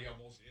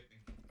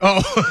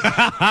Oh,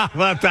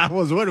 I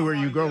was wondering where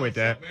you go with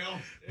that.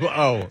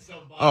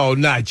 Oh,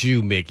 not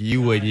you, Mickey.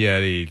 You wouldn't yell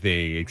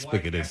anything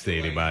explicit to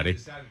anybody.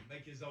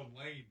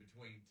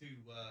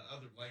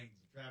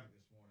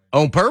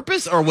 On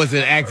purpose, or was it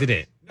an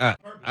accident?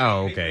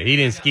 Okay. He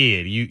didn't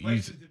skid.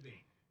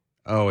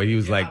 Oh, he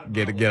was like,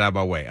 get out of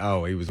my way.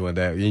 Oh, he was one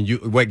that.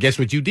 And guess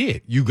what you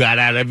did? You got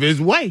out of his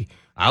way.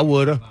 I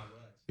would have.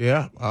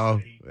 Yeah.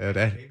 Oh,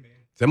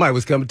 somebody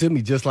was coming to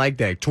me just like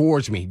that,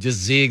 towards me, just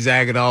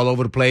zigzagging all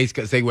over the place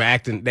because they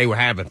were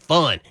having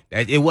fun.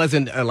 It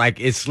wasn't like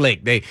it's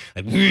slick. They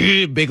like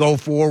big old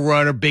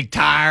 4Runner, big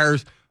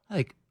tires.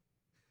 Like,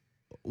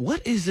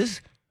 what is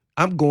this?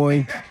 I'm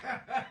going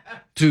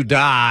to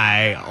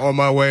die on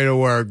my way to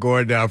work,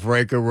 going down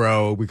Franklin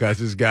Road because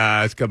this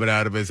guy's coming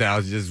out of his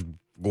house just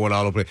going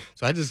all over the place.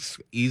 So I just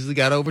easily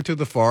got over to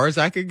the far as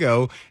I could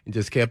go and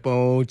just kept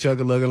on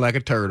chugga-lugging like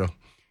a turtle.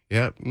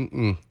 Yep.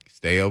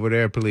 Stay over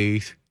there,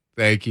 please.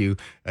 Thank you.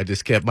 I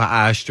just kept my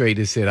eyes straight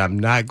and said, I'm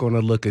not going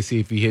to look and see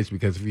if he hits me,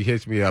 because if he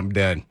hits me, I'm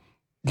done.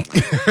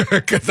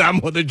 Because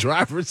I'm on the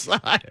driver's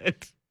side.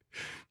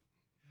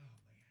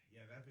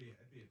 Yeah, that'd be a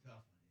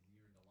tough one.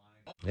 You're in the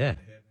line. Yeah.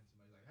 Somebody's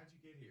like, how'd you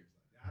get here?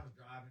 Like, I was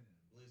driving in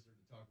a blizzard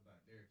to talk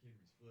about Derrick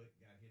Henry's foot,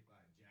 got hit by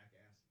a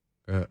jackass.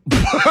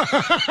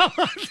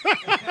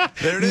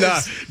 There it is. No,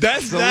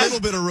 that's a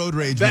little bit of road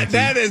rage.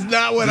 That is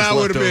not what I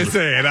would have been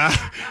saying.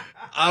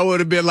 I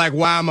would have been like,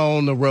 why am I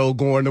on the road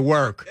going to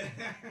work?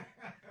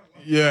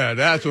 Yeah,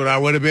 that's what I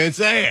would have been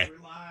saying.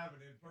 We're live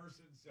and in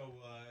person, so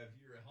if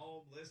you're at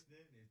home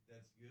listening,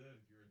 that's good.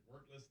 If you're at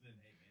work listening,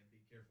 hey, man,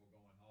 be careful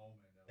going home.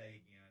 And say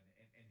again,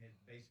 and had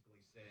basically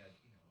said,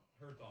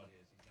 her thought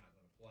is he's not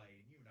going to play.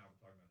 And you and I were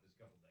talking about this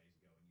a couple of days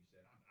ago, and you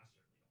said, I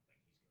certainly don't think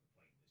he's going to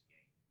play in this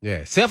game.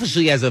 Yeah,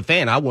 selfishly as a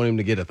fan, I want him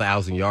to get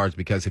 1,000 yards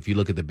because if you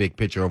look at the big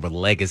picture over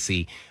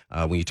legacy,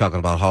 when you're talking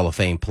about Hall of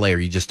Fame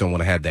player, you just don't want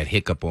to have that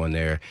hiccup on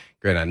there.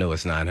 Granted, I know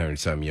it's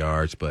 900-some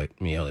yards, but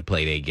they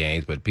played 8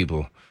 games, but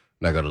people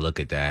not going to look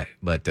at that.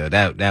 But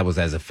that was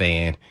as a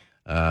fan.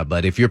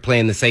 But if you're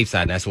playing the safe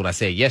side, and that's what I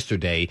said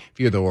yesterday, if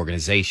you're the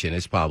organization,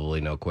 it's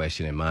probably no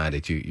question in mind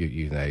that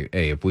you know,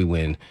 hey, if we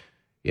win,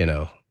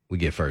 we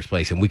get first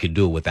place, and we could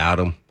do it without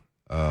them.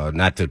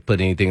 Not to put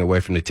anything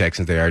away from the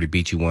Texans. They already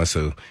beat you once,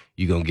 so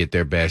you're going to get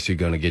their best. You're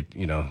going to get,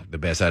 the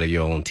best out of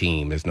your own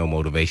team. There's no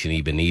motivation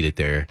even needed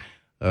there.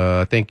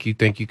 I think you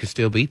can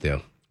still beat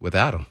them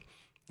without them.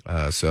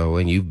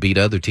 And you beat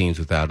other teams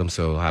without them.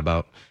 So how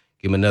about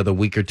give them another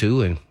week or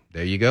two, and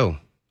there you go.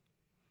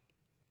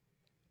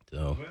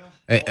 So,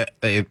 yeah. All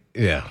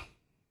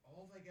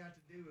they got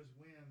to do is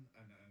win.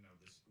 I know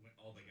this.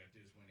 All they got to do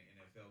is win an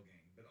NFL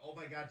game, but all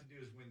they got to do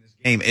is win this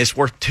game. It's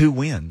worth 2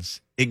 wins.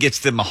 It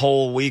gets them a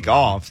whole week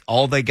off.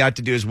 All they got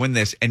to do is win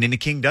this, and then the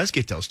King does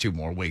get those 2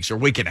 more weeks or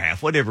week and a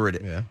half, whatever it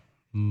is. Yeah.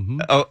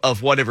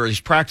 Of whatever his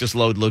practice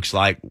load looks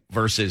like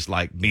versus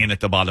like being at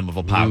the bottom of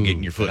a pile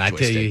getting your foot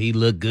twisted. I tell you, he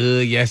looked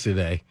good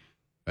yesterday.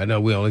 I know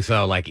we only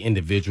saw like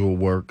individual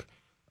work,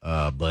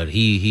 but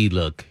he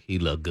looked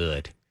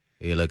good.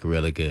 He looked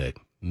really good.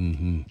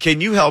 Mm-hmm. Can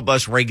you help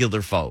us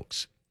regular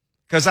folks?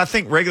 Because I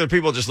think regular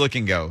people just look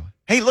and go,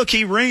 hey, look,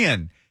 he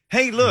ran.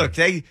 Hey, look,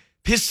 they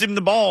pissed him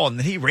the ball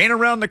and he ran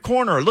around the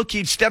corner. Look,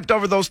 he stepped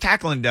over those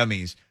tackling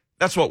dummies.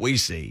 That's what we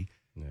see.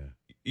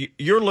 Yeah.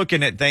 You're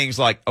looking at things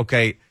like,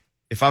 okay,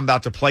 if I'm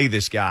about to play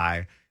this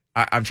guy,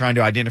 I'm trying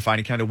to identify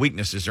any kind of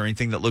weaknesses or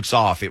anything that looks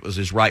off. It was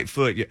his right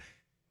foot.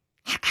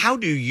 How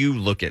do you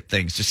look at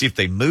things to see if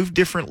they move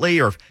differently,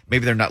 or if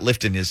maybe they're not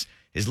lifting his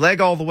leg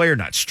all the way, or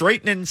not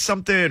straightening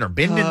something or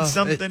bending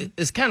something?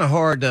 It's kind of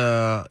hard.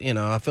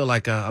 I feel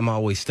like I'm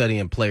always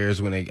studying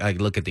players when I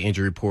look at the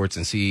injury reports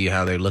and see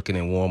how they're looking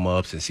in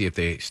warm-ups and see if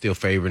they're still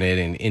favoring it.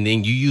 And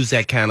then you use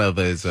that kind of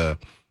as a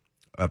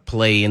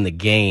play in the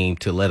game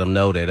to let them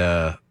know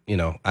that,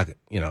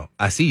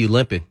 I see you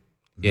limping.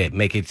 Yeah,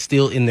 make it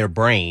still in their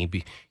brain,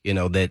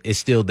 that it's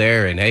still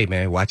there. And, hey,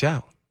 man, watch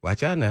out.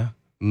 Watch out now.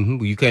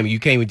 Mm-hmm. You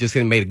came and just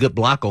made a good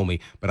block on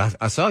me. But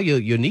I saw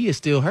your knee is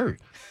still hurt.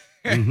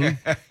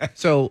 Mm-hmm.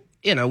 So,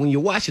 when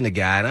you're watching a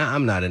guy, and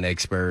I'm not an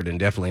expert and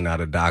definitely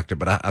not a doctor,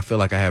 but I feel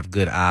like I have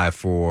good eye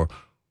for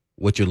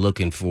what you're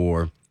looking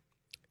for.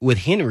 With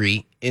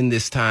Henry in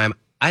this time,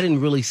 I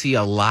didn't really see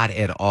a lot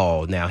at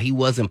all. Now, he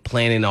wasn't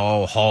planning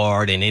all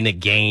hard and in a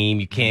game.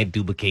 You can't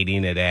duplicate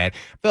any of that.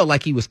 Felt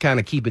like he was kind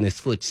of keeping his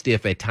foot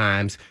stiff at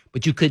times,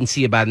 but you couldn't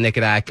see it by the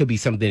naked eye. It could be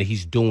something that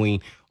he's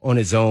doing on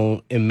his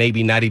own and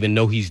maybe not even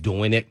know he's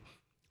doing it.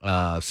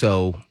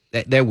 So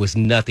there was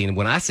nothing.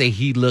 When I say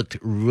he looked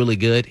really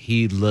good,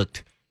 he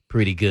looked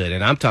pretty good.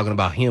 And I'm talking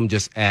about him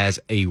just as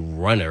a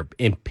runner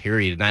in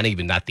period,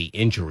 not the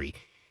injury.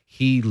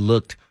 He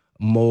looked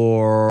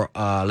more,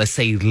 let's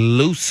say,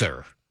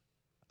 looser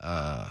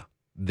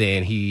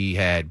than he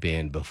had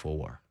been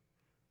before.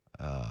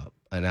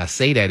 And I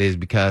say that is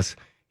because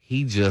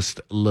he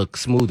just looked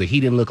smoother. He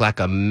didn't look like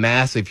a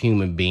massive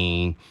human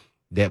being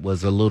that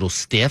was a little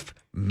stiff.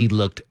 Mm-hmm. He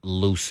looked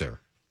looser.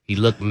 He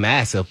looked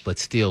massive, but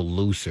still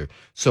looser.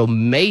 So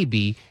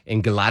maybe,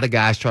 and a lot of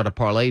guys try to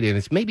parlay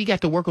this, maybe he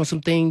got to work on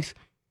some things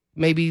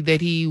maybe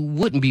that he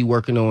wouldn't be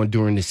working on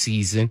during the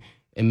season,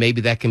 and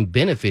maybe that can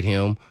benefit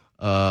him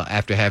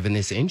after having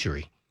this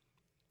injury.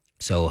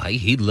 So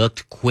he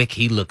looked quick.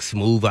 He looked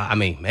smooth. I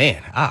mean,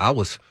 man, I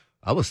was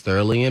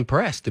thoroughly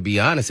impressed, to be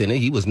honest. And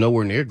he was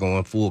nowhere near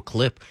going full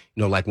clip.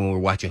 You know, like when we were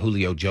watching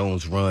Julio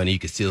Jones run, you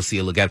could still see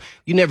a look at him.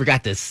 You never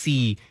got to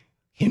see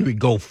Henry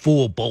go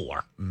full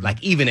bore,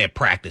 like even at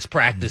practice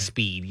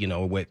speed.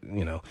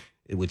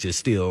 Which is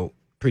still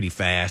pretty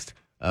fast.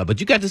 But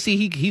you got to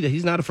see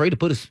he's not afraid to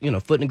put his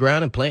foot in the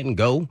ground and plant and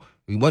go.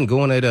 He wasn't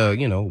going at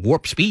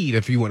warp speed,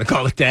 if you want to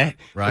call it that.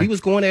 Right. But he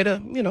was going at a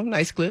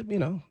nice clip,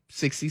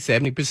 60,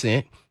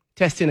 70%,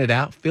 testing it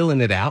out,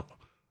 feeling it out.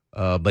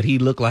 But he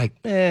looked like,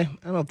 I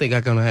don't think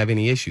I'm going to have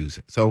any issues.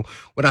 So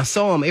when I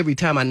saw him every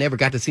time, I never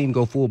got to see him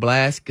go full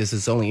blast because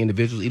it's only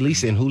individuals. At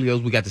least in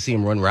Julio's, we got to see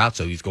him run routes.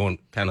 So he's going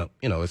kind of,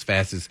 as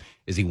fast as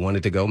he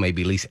wanted to go,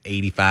 maybe at least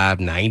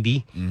 85,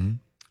 90.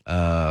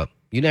 Mm-hmm.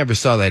 You never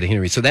saw that in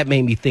Henry. So that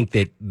made me think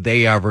that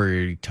they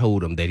already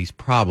told him that he's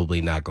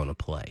probably not going to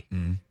play.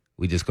 Mm-hmm.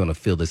 We're just going to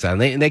fill this out.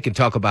 And they can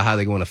talk about how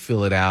they're going to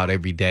fill it out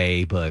every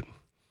day. But,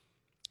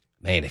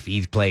 man, if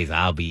he plays,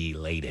 I'll be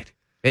elated.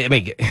 I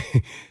mean,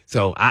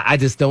 so I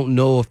just don't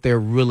know if they're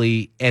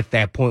really at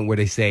that point where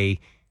they say,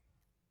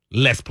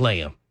 let's play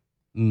him.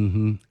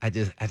 Mm-hmm. I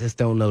just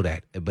don't know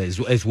that. But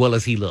as well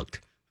as he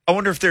looked. I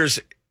wonder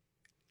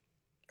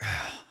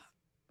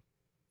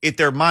if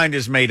their mind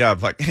is made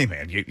up, like, hey,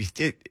 man,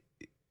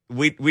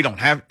 we don't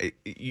have,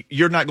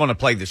 you're not going to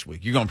play this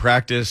week. You're going to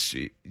practice,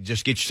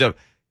 just get yourself.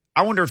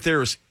 I wonder if there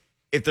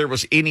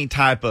was any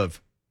type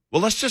of,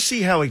 well, let's just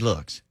see how he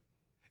looks.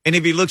 And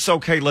if he looks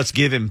okay, let's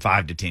give him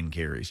 5 to 10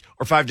 carries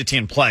or 5 to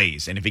 10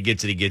 plays. And if he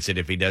gets it, he gets it.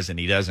 If he doesn't,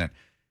 he doesn't.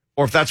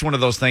 Or if that's one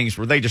of those things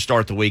where they just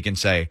start the week and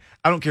say,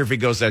 I don't care if he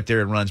goes out there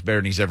and runs better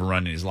than he's ever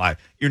run in his life.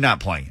 You're not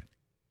playing.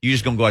 You're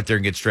just going to go out there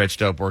and get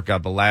stretched up, work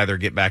up a lather,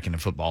 get back into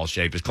football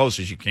shape as close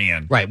as you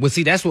can. Right. Well,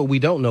 see, that's what we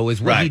don't know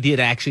is what he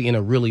did actually in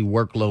a really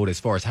workload as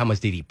far as how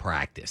much did he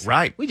practice.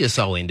 Right. We just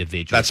saw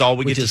individuals. That's all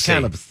we get to see. Which is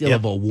kind of still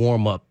of a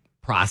warm-up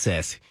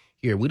process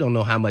here. We don't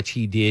know how much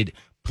he did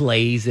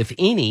plays, if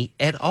any,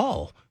 at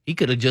all. He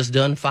could have just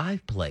done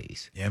 5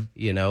 plays. Yeah.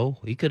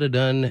 He could have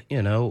done,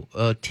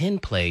 10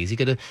 plays. He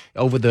could have,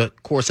 over the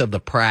course of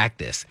the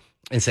practice,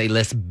 and say,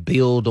 let's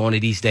build on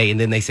it each day. And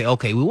then they say,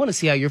 okay, we want to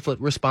see how your foot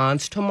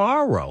responds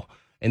tomorrow.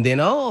 And then,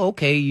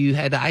 okay, you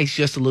had to ice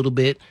just a little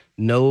bit.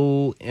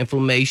 No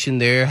inflammation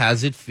there.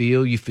 How's it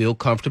feel? You feel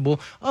comfortable?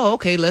 Oh,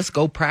 okay, let's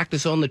go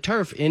practice on the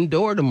turf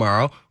indoor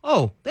tomorrow.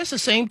 Oh, that's the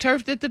same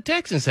turf that the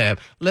Texans have.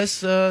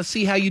 Let's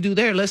see how you do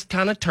there. Let's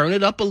kind of turn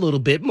it up a little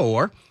bit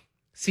more.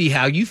 See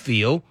how you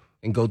feel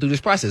and go through this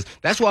process.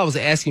 That's why I was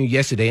asking you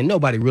yesterday, and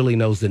nobody really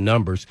knows the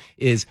numbers,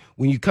 is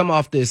when you come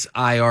off this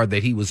IR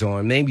that he was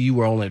on, maybe you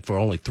were on it for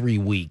only 3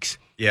 weeks.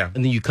 Yeah.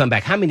 And then you come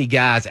back. How many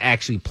guys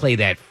actually play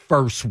that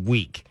first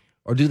week?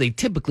 Or do they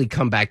typically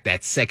come back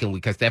that second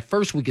week? Because that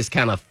first week is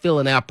kind of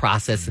filling out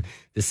process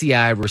to see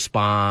how it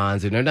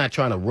responds. And they're not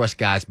trying to rush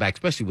guys back,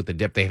 especially with the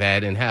depth they've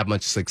had and how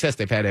much success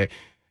they've had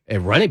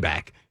at running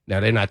back. Now,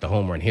 they're not the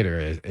home run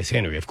hitter as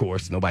Henry, of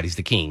course. Nobody's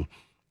the king.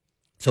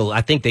 So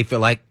I think they feel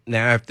like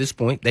now at this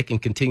point they can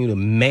continue to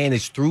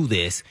manage through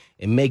this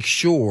and make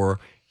sure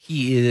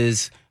he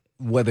is,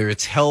 whether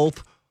it's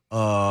health,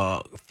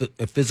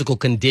 physical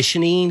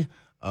conditioning,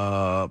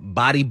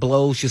 body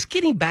blows, just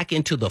getting back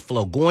into the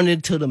flow, going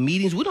into the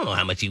meetings. We don't know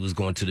how much he was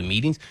going to the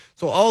meetings.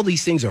 So all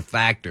these things are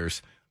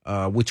factors,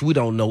 which we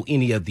don't know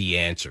any of the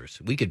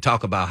answers. We could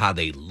talk about how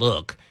they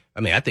look.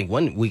 I mean, I think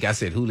one week I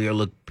said Julio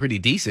looked pretty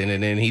decent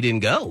and then he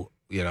didn't go.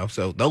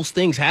 So those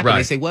things happen. Right.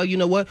 They say, well, you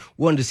know what?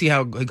 We wanted to see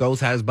how it goes,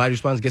 how his body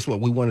responds. Guess what?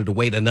 We wanted to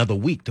wait another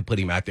week to put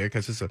him out there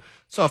because it's a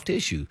soft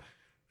tissue.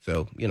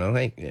 So,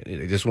 they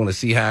just want to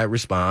see how it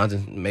responds.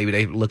 And maybe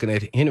they're looking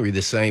at Henry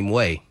the same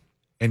way.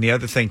 And the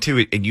other thing,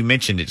 too, and you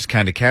mentioned it just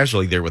kind of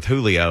casually there with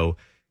Julio.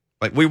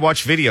 Like, we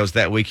watched videos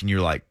that week and you're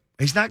like,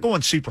 he's not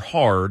going super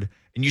hard.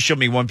 And you showed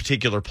me one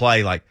particular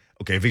play like,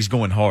 okay, if he's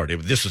going hard,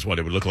 this is what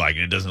it would look like.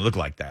 And it doesn't look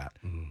like that.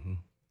 Mm-hmm.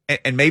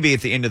 And maybe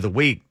at the end of the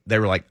week, they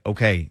were like,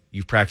 okay,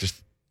 you've practiced,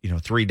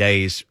 3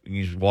 days.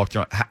 You walked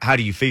around. How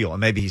do you feel? And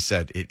maybe he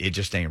said, it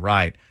just ain't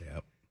right.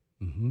 Yep.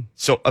 Mm-hmm.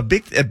 So a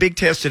big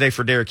test today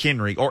for Derrick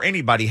Henry or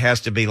anybody has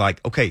to be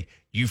like, okay,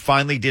 you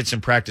finally did some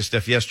practice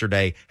stuff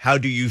yesterday. How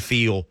do you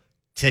feel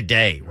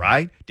today,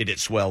 right? Did it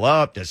swell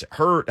up? Does it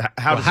hurt?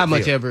 How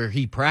much ever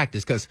he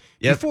practiced? Because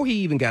before he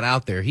even got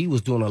out there, he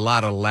was doing a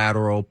lot of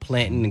lateral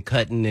planting and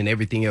cutting and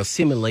everything else,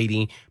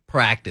 simulating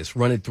practice,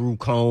 running through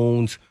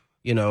cones,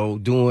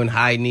 doing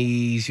high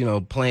knees,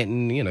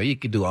 planting, you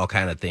could do all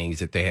kind of things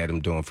that they had him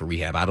doing for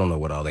rehab. I don't know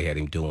what all they had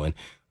him doing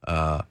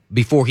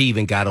before he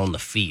even got on the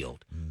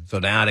field. Mm-hmm. So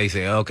now they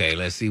say, okay,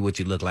 let's see what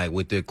you look like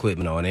with the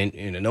equipment on.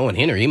 And knowing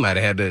Henry, he might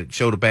have had the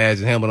shoulder pads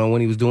and helmet on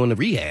when he was doing the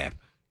rehab,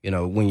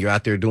 when you're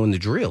out there doing the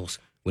drills,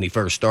 when he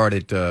first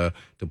started to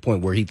the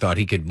point where he thought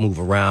he could move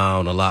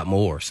around a lot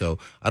more. So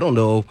I don't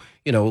know,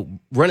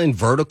 running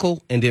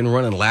vertical and then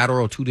running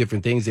lateral, 2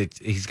 different things that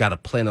he's got to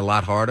plan a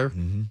lot harder.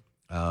 Mm-hmm.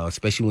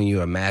 Especially when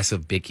you're a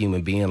massive, big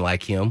human being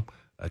like him.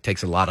 It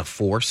takes a lot of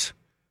force.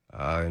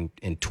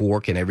 and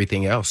torque and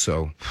everything else.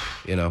 So,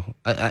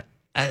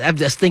 I'm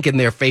just thinking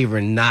they're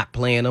favoring not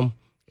playing him.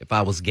 If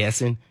I was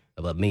guessing,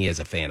 but me as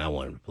a fan, I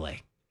want him to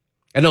play.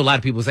 I know a lot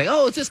of people say,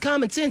 "Oh, it's just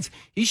common sense.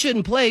 He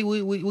shouldn't play.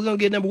 We're gonna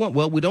get number one."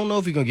 Well, we don't know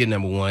if you're gonna get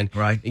number one,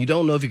 right? And you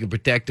don't know if you can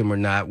protect him or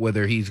not,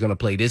 whether he's gonna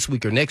play this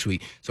week or next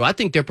week. So I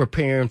think they're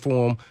preparing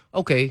for him.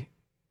 Okay,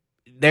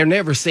 they're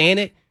never saying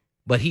it,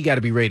 but he got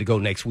to be ready to go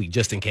next week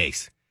just in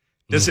case.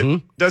 Does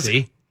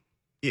it?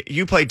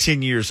 You played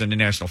 10 years in the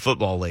National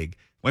Football League.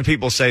 When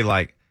people say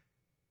like,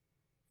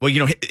 "Well,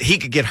 he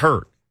could get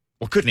hurt."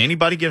 Well, couldn't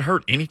anybody get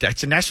hurt?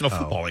 That's a National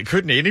Football League.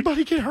 Couldn't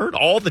anybody get hurt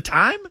all the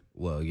time?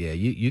 Well, yeah,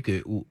 you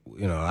could.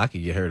 I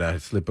could get hurt out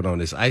slipping on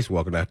this ice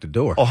walking out the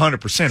door.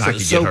 100%. I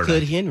could get hurt. So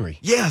could Henry.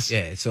 Yes.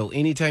 Yeah. So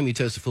anytime you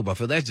touch the football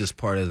field, that's just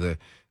part of the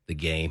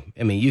game.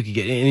 I mean, you could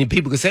get, and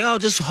people could say, "Oh,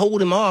 just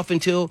hold him off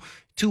until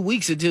 2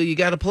 weeks until you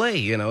got to play."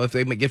 If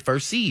they get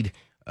first seed,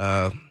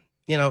 and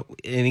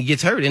he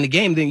gets hurt in the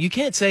game, then you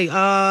can't say,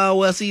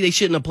 well, see, they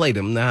shouldn't have played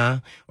him,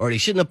 or they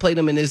shouldn't have played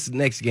him in this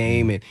next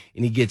game, and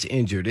he gets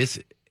injured.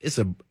 It's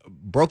a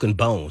broken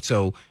bone,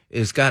 so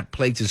it's got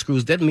plates and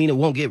screws. Doesn't mean it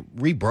won't get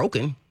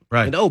re-broken.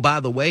 Right. And, by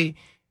the way,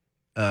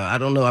 I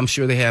don't know. I'm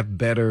sure they have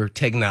better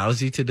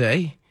technology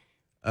today,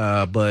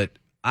 but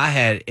I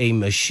had a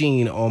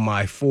machine on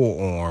my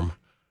forearm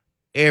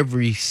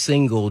every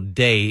single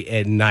day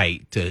at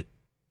night to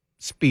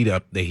speed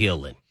up the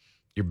healing.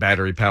 Your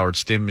battery-powered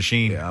stem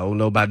machine? Yeah, I don't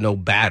know about no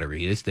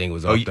battery. This thing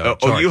was you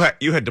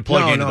had to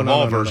plug into the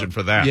wall version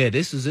for that. Yeah,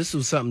 this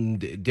was something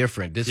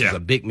different. This was a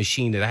big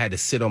machine that I had to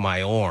sit on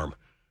my arm,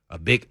 a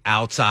big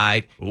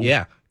outside,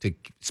 to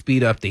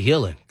speed up the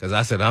healing. Because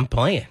I said, I'm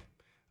playing.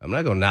 I'm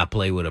not going to not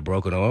play with a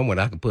broken arm when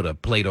I can put a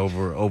plate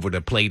over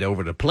the plate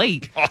over the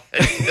plate.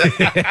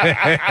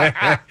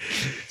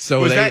 So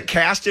was that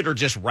casted or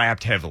just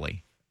wrapped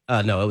heavily?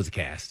 No, it was a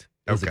cast.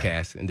 It was a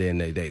cast. And then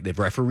the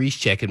referees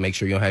check and make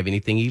sure you don't have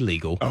anything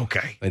illegal.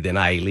 Okay. And then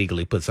I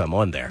illegally put something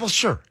on there. Well,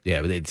 sure.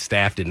 Yeah, but the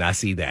staff did not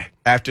see that.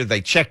 After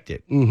they checked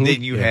it,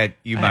 then you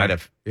might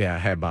have. Yeah, I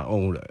had my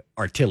own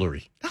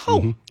artillery.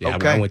 Oh, yeah,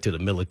 okay. I went to the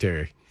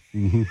military.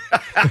 And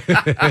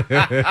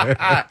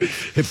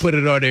put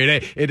it on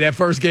there. In that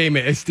first game,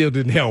 it still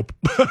didn't help.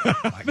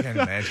 I can't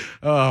imagine.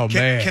 Oh,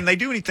 man. Can they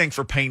do anything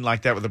for pain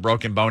like that with a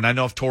broken bone? I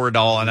know of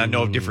Toradol and I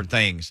know of different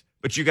things,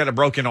 but you got a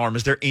broken arm.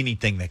 Is there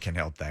anything that can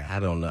help that? I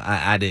don't know.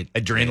 I did.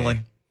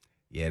 Adrenaline?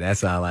 Yeah,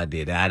 that's all I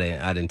did. I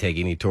didn't take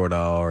any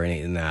Toradol or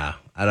anything. Nah,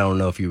 I don't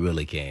know if you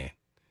really can.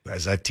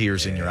 Has that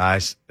tears in your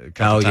eyes a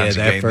couple times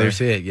that first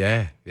hit.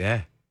 Yeah.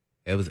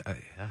 It was...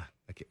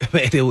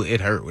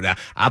 it hurt.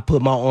 I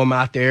put my arm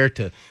out there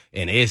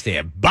and it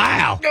said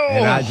bow,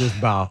 and I just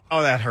bow.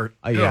 Oh, that hurt.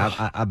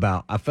 Yeah, I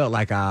bow. I felt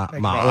like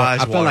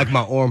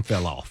my arm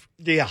fell off.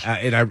 Yeah,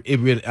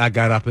 I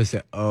got up and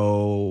said,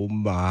 "Oh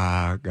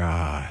my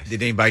gosh!"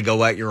 Did anybody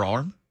go at your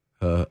arm?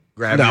 Grab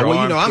your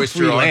arm? I'm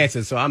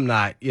freelancing, so I'm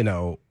not,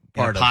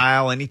 part of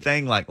pile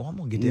anything like, I'm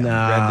gonna get down and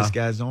grab this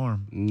guy's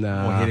arm. I'm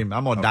gonna hit him.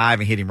 I'm gonna dive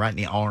and hit him right in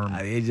the arm.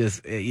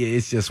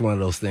 It's just one of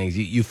those things.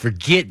 You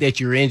forget that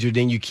you're injured,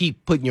 and you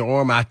keep putting your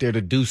arm out there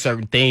to do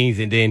certain things,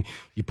 and then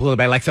you pull it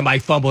back like somebody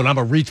fumbled. And I'm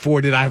gonna reach for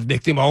it, and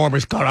next thing my arm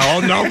is caught. Oh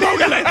no,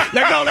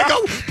 let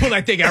go, pull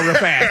that thing out real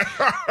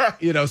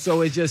fast.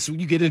 So it's just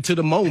you get into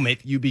the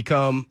moment, you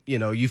become,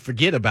 you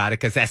forget about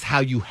it because that's how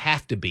you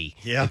have to be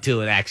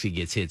until it actually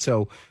gets hit.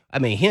 So. I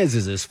mean, his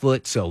is his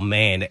foot, so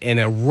man, and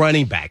a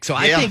running back. So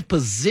I think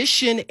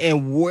position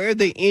and where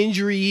the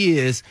injury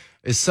is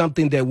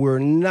something that we're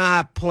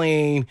not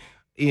playing,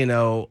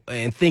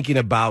 and thinking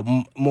about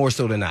more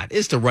so than not.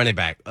 It's the running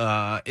back.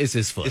 It's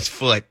his foot. His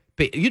foot.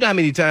 You know how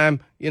many times,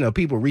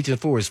 people reaching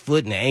for his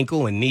foot and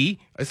ankle and knee?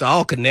 It's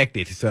all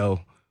connected. So,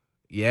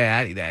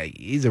 yeah,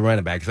 he's a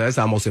running back. So it's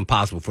almost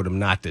impossible for them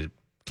not to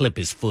clip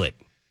his foot.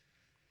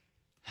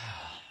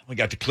 We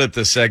got to clip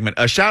this segment.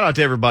 A shout out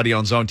to everybody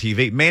on Zone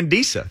TV.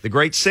 Mandisa, the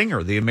great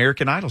singer, the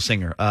American Idol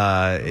singer,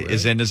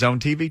 is in the Zone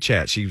TV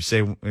chat. She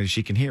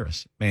can hear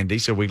us.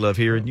 Mandisa, we love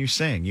hearing you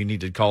sing. You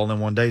need to call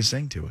in one day and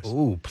sing to us.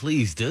 Ooh,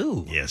 please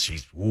do. Yes,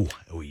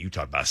 you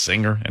talk about a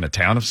singer in a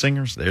town of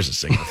singers. There's a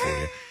singer for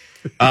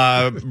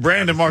you.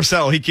 Brandon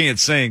Marcello, he can't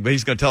sing, but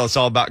he's going to tell us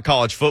all about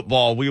college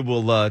football. We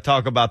will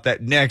talk about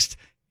that next.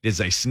 It is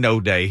a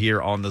snow day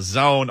here on the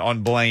Zone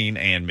on Blaine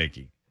and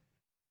Mickey.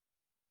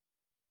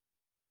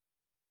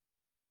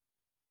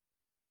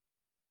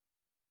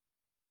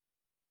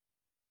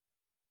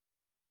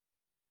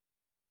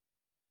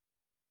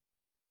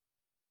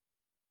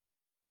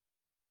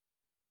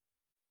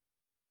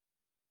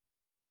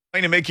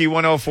 Blaine and Mickey,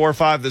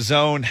 104.5 The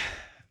Zone.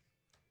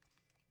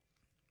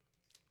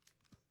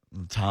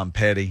 Tom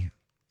Petty.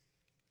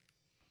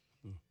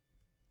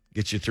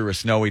 Get you through a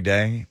snowy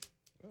day.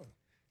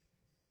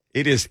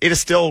 It is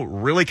still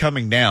really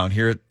coming down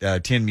here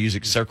at 10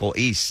 Music Circle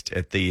East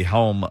at the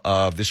home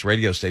of this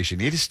radio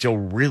station. It is still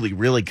really,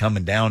 really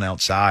coming down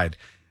outside.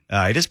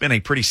 It has been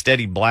a pretty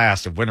steady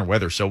blast of winter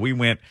weather. So we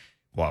went,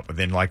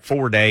 within like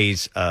 4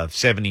 days of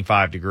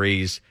 75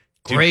 degrees.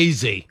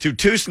 Crazy. To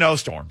 2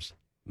 snowstorms.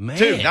 Man.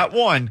 2, not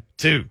 1,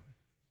 2.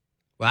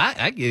 Well,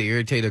 I get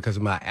irritated because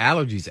my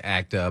allergies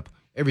act up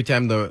every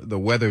time the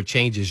weather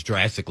changes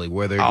drastically,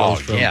 whether it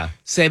goes from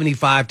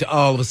 75 to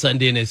all of a sudden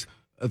then it's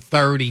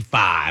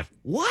 35.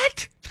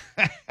 What?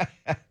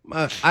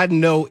 I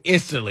know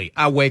instantly.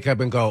 I wake up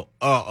and go,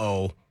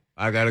 uh-oh,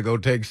 I got to go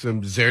take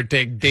some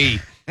Zyrtec D.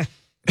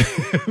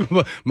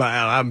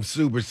 I'm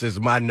super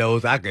sensitive. My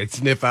nose, I could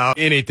sniff out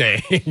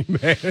anything,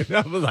 man.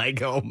 I was like,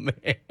 oh, man.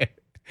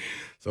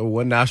 So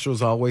one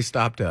nostril's always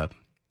stopped up.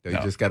 You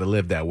just got to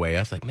live that way. I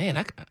was like,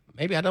 man,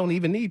 maybe I don't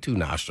even need two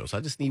nostrils. I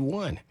just need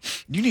one.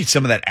 You need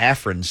some of that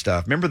Afrin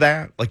stuff. Remember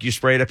that? Like you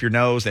spray it up your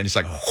nose and it's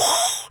like,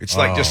 it's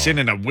like just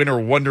sending a winter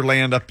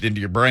wonderland up into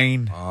your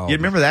brain. You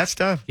remember that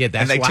stuff? Yeah,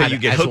 that's and they why tell you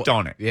get hooked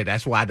on it. Yeah,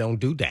 that's why I don't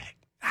do that.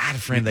 I had a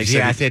friend, they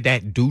I said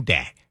that, do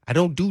that. I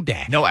don't do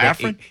that. No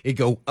Afrin? It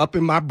go up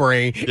in my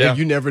brain, and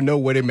you never know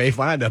what it may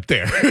find up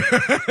there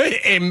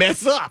and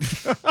mess up.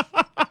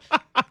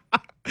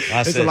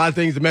 There's a lot of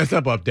things to mess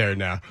up there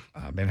now.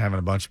 I've been having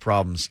a bunch of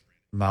problems.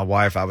 My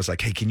wife, I was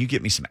like, hey, can you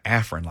get me some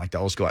Afrin? Like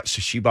those go out.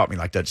 So she bought me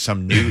like that,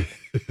 some new,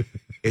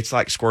 it's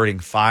like squirting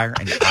fire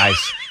and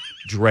ice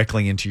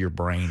directly into your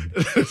brain.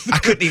 I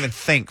couldn't even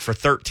think for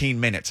 13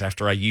 minutes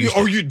after I used it.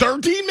 Oh, you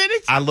 13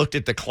 minutes? I looked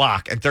at the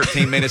clock, and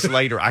 13 minutes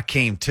later, I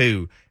came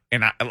to,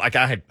 and I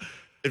had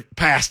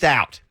passed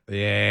out.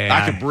 Yeah.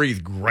 I could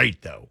breathe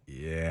great, though.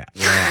 Yeah.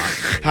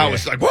 I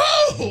was like,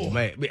 whoa!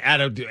 Man,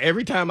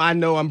 every time I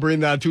know I'm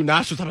breathing out two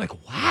nostrils, I'm like,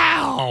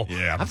 wow.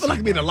 Yeah, I feel like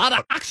I'm getting a lot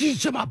of oxygen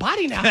to my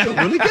body now. I feel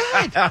really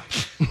good.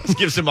 Let's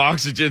give some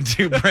oxygen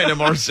to Brandon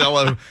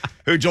Marcello,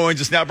 who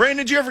joins us now.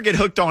 Brandon, did you ever get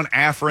hooked on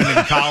Afrin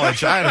in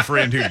college? I had a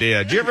friend who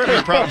did. Did you ever have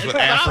any problems with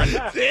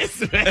Afrin?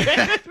 This,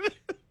 man.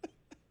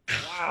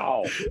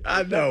 Wow.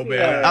 I know,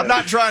 man. I'm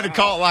not trying to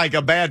call it like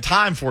a bad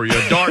time for you,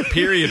 a dark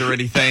period or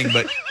anything,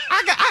 but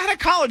I had a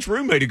college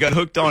roommate who got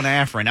hooked on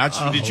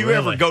Afrin. Did you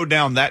ever go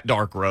down that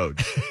dark road?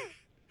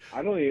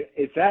 I don't even,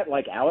 is that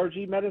like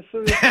allergy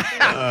medicine?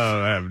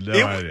 I have no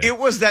idea. It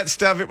was that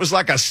stuff. It was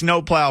like a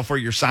snowplow for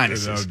your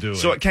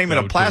sinuses. So it came in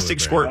a plastic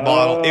squirt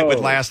bottle. Oh. It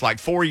would last like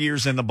 4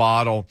 years in the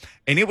bottle.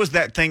 And it was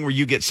that thing where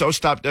you get so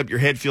stopped up, your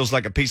head feels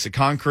like a piece of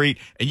concrete,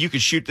 and you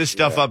could shoot this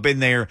stuff up in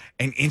there,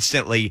 and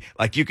instantly,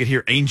 like you could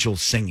hear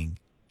angels singing.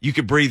 You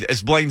could breathe,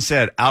 as Blaine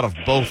said, out of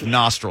both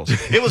nostrils.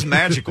 It was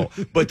magical.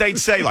 But they'd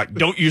say, like,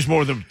 don't use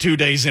more than 2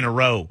 days in a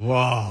row.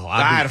 Whoa.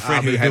 I had a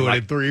friend who had doing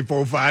like it 3,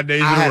 4, 5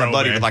 days I in a had row, a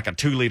buddy man. with like a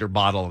 2-liter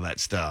bottle of that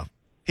stuff.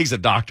 He's a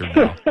doctor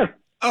now.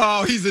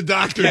 Oh, he's a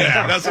doctor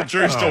now. That's a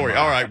true story.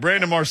 All right.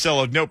 Brandon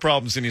Marcello, no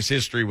problems in his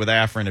history with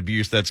Afrin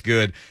abuse. That's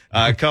good.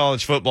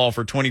 College football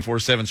for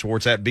 247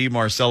 Sports at B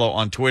Marcello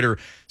on Twitter.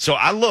 So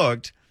I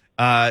looked.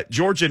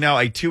 Georgia now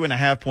a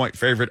 2.5-point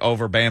favorite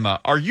over Bama.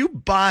 Are you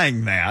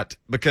buying that?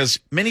 Because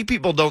many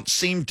people don't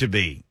seem to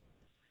be.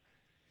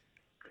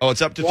 Oh,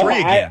 it's up to 3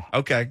 again.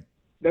 Okay.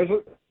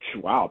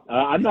 Wow.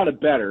 I'm not a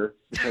bettor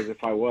because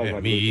if I was,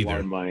 I'd lose a lot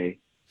of money.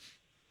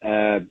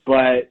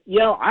 But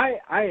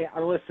I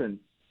listen.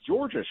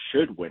 Georgia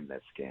should win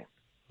this game.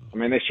 I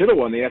mean, they should have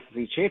won the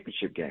SEC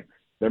championship game.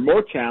 They're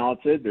more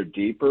talented. They're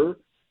deeper.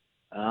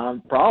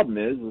 Problem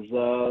is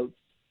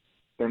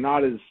they're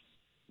not as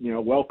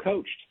well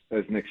coached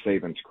as Nick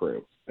Saban's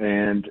crew.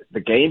 And the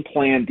game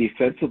plan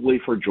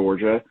defensively for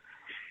Georgia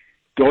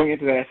going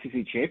into that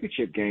SEC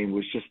championship game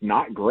was just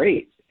not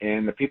great.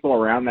 And the people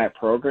around that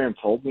program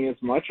told me as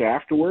much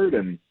afterward.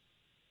 And,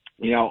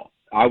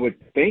 I would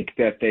think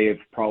that they have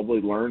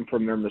probably learned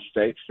from their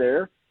mistakes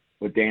there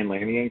with Dan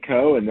Lanning and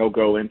co. And they'll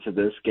go into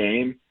this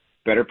game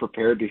better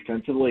prepared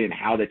defensively and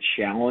how to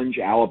challenge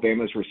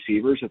Alabama's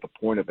receivers at the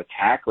point of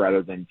attack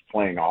rather than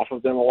playing off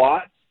of them a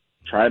lot.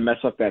 Try to mess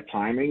up that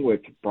timing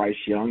with Bryce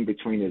Young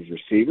between his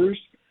receivers.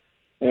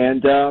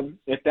 And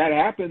if that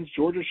happens,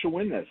 Georgia should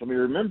win this. I mean,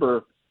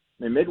 remember,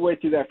 midway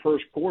through that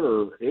first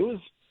quarter,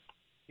 it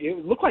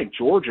looked like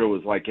Georgia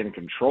was like in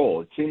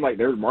control. It seemed like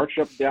they were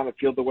marching up and down the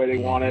field the way they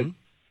wanted.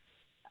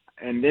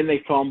 And then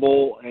they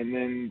fumble, and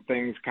then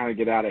things kind of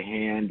get out of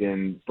hand,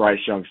 and Bryce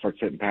Young starts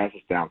hitting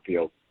passes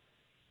downfield.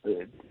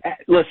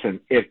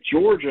 Listen, if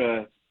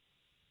Georgia,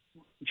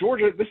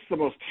 this is the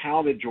most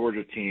talented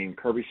Georgia team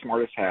Kirby Smart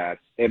has had.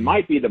 It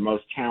might be the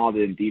most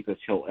talented and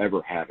deepest he'll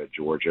ever have at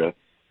Georgia.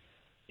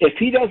 If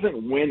he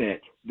doesn't win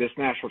it, this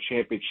national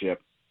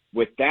championship,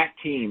 with that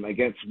team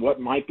against what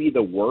might be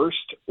the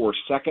worst or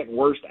second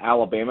worst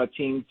Alabama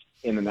team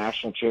in the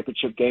national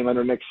championship game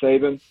under Nick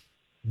Saban,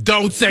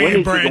 don't say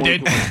it,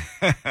 Brandon.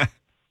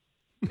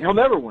 He'll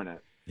never win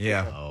it.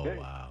 Yeah. Oh,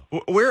 wow.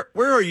 Where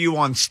are you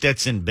on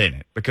Stetson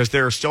Bennett? Because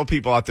there are still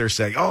people out there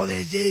saying, "Oh,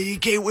 you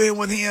can't win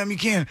with him. You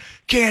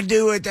can't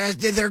do it.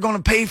 They're going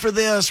to pay for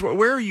this."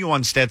 Where are you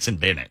on Stetson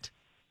Bennett?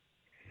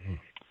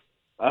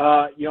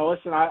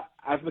 Listen,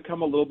 I've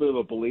become a little bit of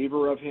a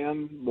believer of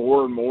him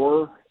more and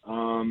more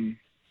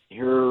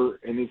here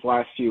in these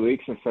last few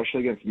weeks, especially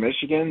against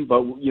Michigan.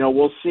 But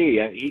we'll see.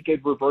 He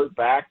could revert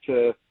back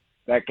to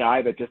that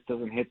guy that just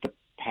doesn't hit the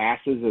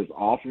passes as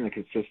often and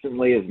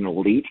consistently as an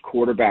elite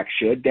quarterback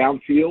should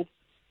downfield.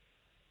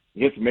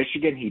 Against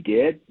Michigan, he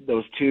did.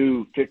 Those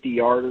two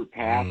 50-yarder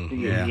passes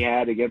he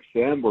had against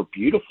them were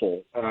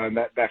beautiful.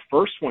 That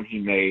first one he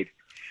made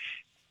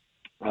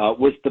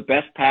was the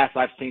best pass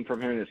I've seen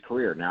from him in his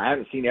career. Now, I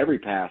haven't seen every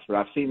pass, but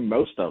I've seen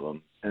most of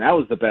them, and that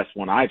was the best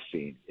one I've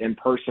seen in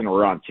person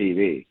or on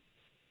TV.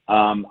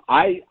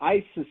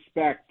 I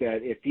suspect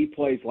that if he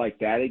plays like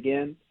that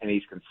again and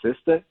he's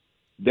consistent,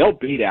 they'll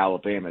beat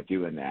Alabama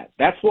doing that.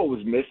 That's what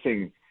was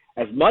missing.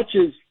 As much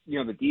as,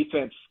 the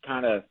defense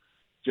kind of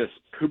just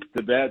pooped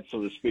the bed,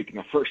 so to speak, in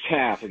the first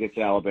half against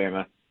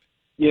Alabama,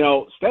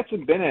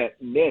 Stetson Bennett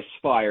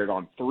misfired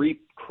on 3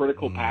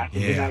 critical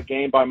passes in that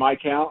game by my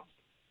count,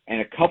 and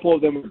a couple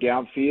of them were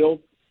downfield.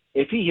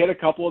 If he hit a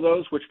couple of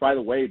those, which, by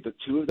the way, the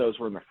 2 of those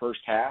were in the first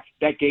half,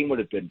 that game would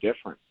have been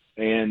different.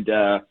 And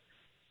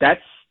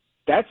that's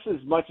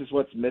as much as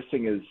what's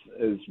missing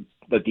is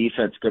the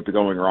defense could be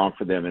going wrong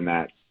for them in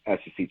that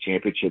SEC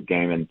championship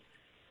game.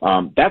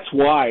 And that's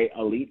why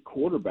elite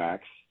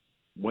quarterbacks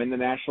win the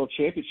national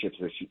championships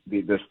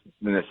in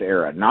this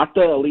era. Not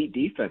the elite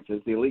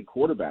defenses, the elite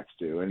quarterbacks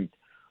do. And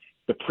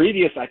the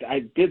previous,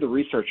 I did the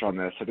research on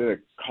this. I did a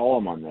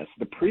column on this.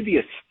 The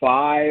previous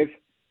 5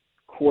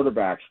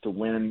 quarterbacks to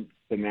win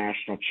the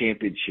national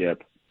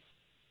championship,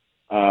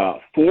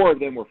 4 of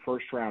them were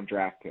first-round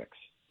draft picks.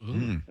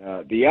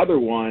 The other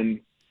one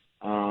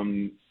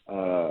was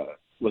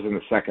in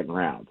the second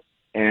round.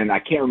 And I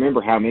can't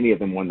remember how many of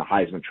them won the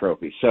Heisman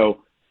Trophy. So,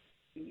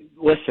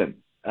 listen,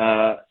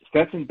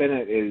 Stetson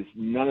Bennett is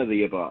none of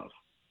the above.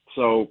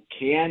 So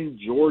can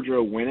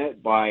Georgia win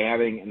it by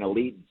having an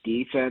elite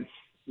defense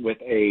with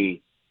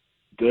a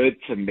good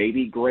to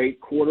maybe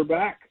great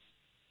quarterback?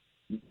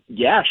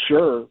 Yeah,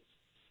 sure,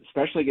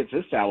 especially against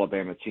this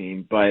Alabama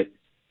team. But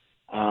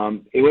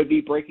it would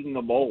be breaking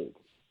the mold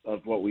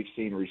of what we've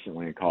seen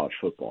recently in college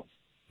football.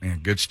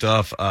 Man, good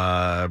stuff.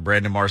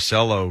 Brandon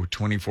Marcello,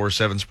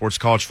 247 Sports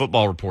college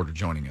football reporter,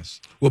 joining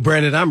us. Well,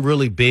 Brandon, I'm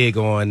really big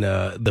on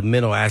the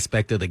mental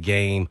aspect of the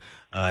game,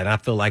 and I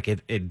feel like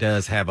it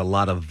does have a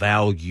lot of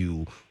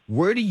value.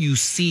 Where do you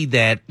see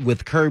that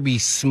with Kirby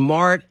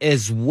Smart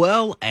as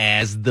well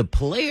as the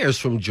players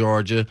from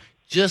Georgia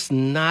just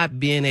not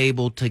being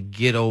able to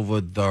get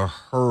over the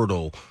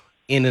hurdle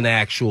in an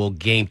actual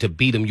game to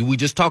beat them? We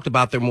just talked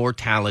about they're more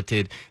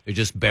talented. They're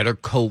just better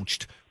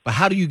coached. But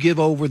how do you give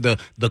over the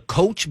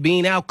coach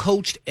being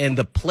out-coached and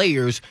the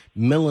players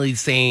mentally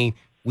saying,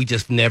 we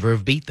just never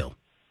have beat them?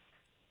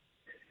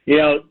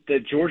 The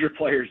Georgia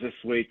players this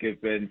week have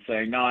been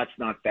saying, no, it's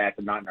not that.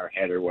 They're not in our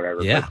head or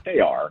whatever. Yeah. But they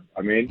are.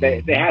 I mean,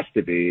 they has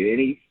to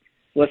be.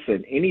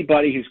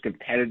 Anybody who's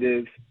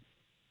competitive,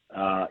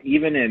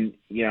 even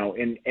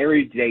in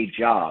everyday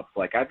jobs,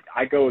 like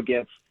I go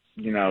against,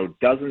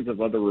 dozens of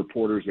other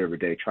reporters every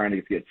day trying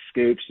to get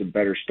scoops and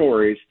better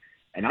stories.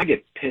 And I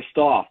get pissed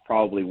off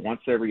probably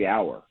once every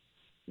hour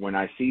when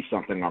I see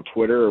something on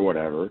Twitter or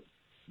whatever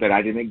that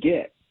I didn't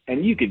get.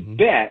 And you could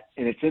bet,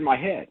 and it's in my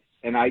head,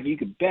 and you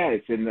could bet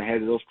it's in the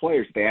head of those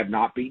players. They have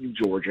not beaten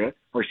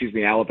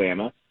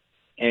Alabama,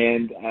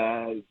 and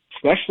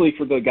especially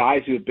for the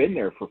guys who have been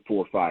there for 4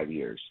 or 5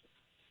 years.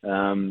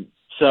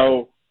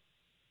 So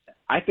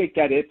I think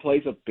that it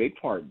plays a big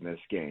part in this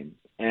game.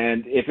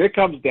 And if it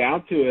comes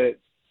down to it,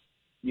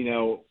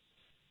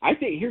 I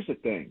think here's the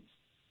thing.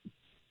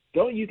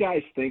 Don't you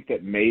guys think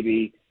that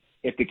maybe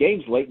if the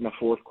game's late in the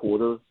fourth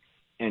quarter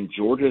and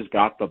Georgia's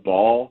got the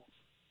ball,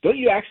 don't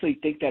you actually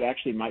think that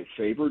actually might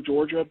favor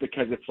Georgia?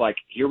 Because it's like,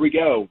 here we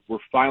go. We're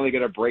finally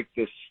going to break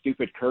this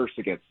stupid curse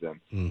against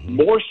them.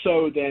 More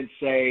so than,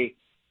 say,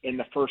 in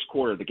the first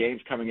quarter, the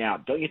game's coming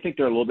out. Don't you think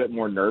they're a little bit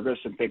more nervous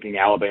and thinking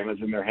Alabama's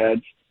in their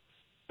heads?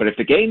 But if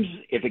the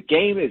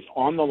game is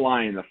on the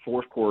line in the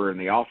fourth quarter and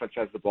the offense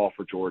has the ball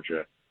for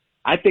Georgia,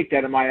 I think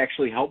that it might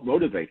actually help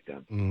motivate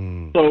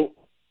them. So,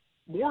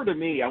 more to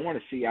me, I want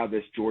to see how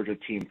this Georgia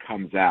team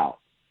comes out.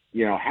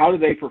 How do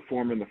they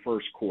perform in the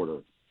first quarter?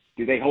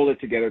 Do they hold it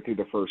together through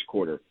the first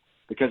quarter?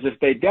 Because if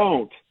they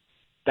don't,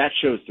 that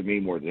shows to me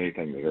more than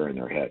anything that they're in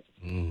their head.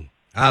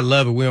 I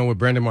love it. We're on with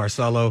Brandon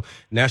Marcello,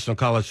 national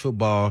college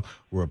football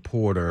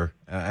reporter.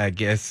 I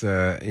guess,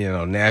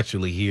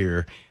 naturally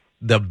here,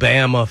 the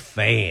Bama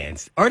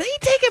fans. Are they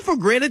taking for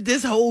granted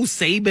this whole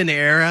Saban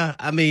era?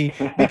 I mean,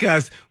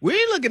 because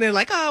we're looking at it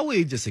like,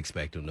 we just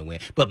expect them to win.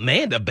 But,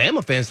 man, the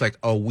Bama fans like,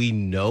 we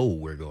know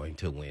we're going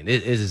to win.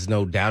 It is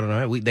no doubt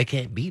on it. They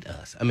can't beat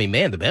us. I mean,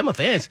 man, the Bama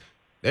fans,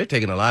 they're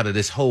taking a lot of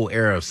this whole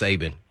era of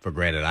Saban for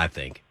granted, I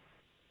think.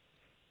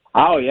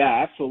 Oh,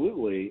 yeah,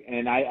 absolutely.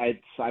 And I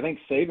think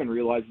Saban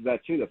realizes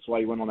that, too. That's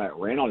why he went on that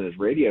rant on his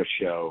radio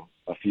show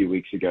a few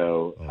weeks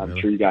ago. I'm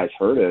sure you guys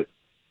heard it.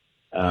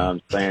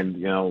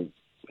 Saying,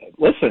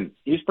 listen,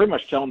 he's pretty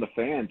much telling the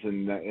fans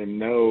in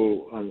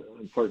no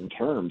uncertain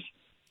terms,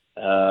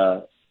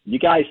 you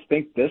guys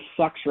think this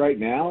sucks right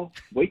now?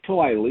 Wait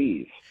till I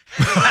leave.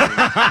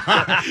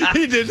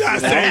 He did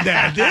not say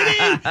that, did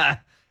he?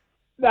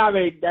 No, I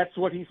mean, that's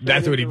what he said.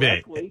 That's what he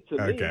meant.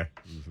 Okay.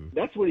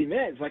 That's what he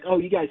meant. It's like,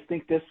 you guys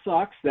think this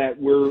sucks, that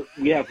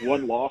we have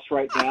one loss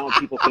right now and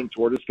people think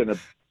Georgia's going to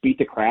beat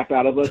the crap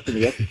out of us in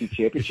the SEC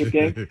championship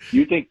game?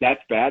 You think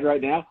that's bad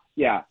right now?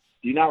 Yeah.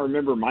 Do you not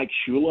remember Mike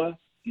Shula?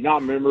 Do you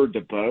not remember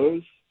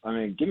DeBose? I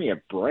mean, give me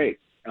a break.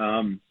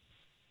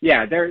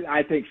 Yeah,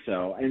 I think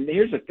so. And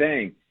here's the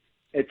thing.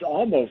 It's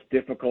almost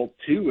difficult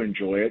to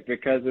enjoy it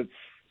because it's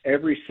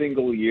every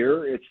single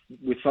year. It's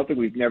with something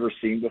we've never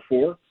seen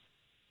before.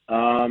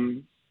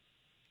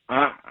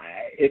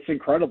 It's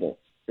incredible.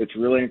 It's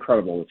really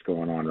incredible what's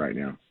going on right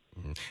now.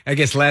 I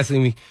guess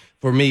lastly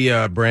for me,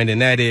 Brandon,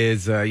 that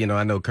is, I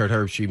know Kurt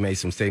Herbstreit made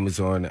some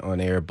statements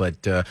on air,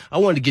 but I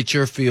wanted to get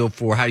your feel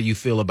for how you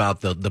feel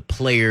about the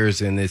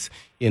players and this,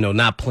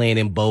 not playing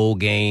in bowl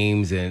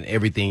games and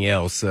everything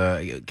else.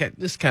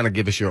 Just kind of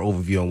give us your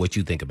overview on what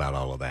you think about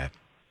all of that.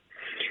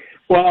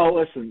 Well,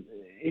 listen,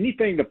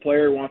 anything the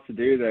player wants to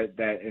do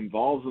that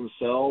involves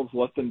themselves,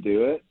 let them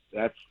do it.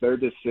 That's their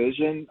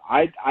decision.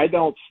 I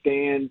don't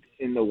stand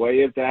in the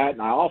way of that,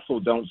 and I also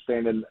don't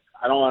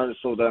I don't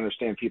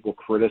understand people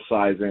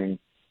criticizing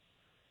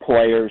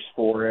players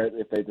for it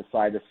if they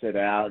decide to sit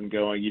out and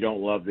going, you don't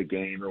love the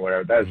game or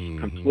whatever. That is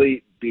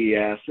complete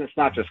BS. And it's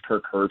not just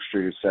Kirk Herbstreit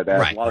who said that.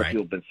 Right, a lot of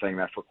people have been saying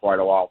that for quite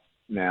a while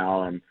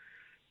now. And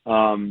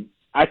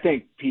I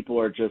think people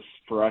are just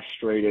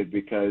frustrated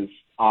because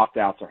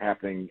opt-outs are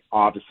happening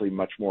obviously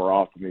much more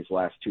often these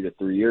last 2 to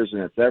 3 years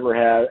than it's ever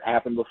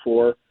happened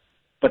before.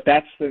 But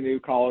that's the new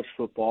college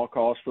football.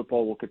 College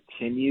football will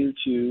continue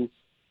to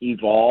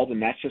evolve,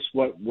 and that's just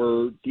what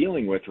we're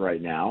dealing with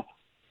right now.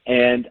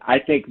 And I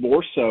think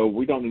more so,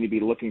 we don't need to be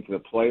looking to the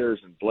players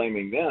and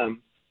blaming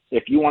them.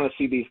 If you want to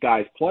see these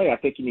guys play, I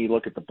think you need to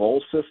look at the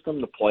bowl system,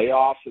 the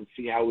playoffs, and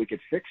see how we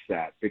could fix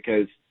that.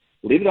 Because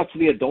leave it up to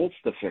the adults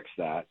to fix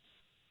that.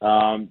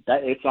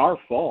 That it's our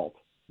fault.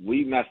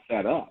 We messed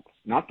that up,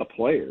 not the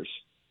players.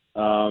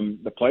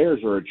 The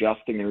players are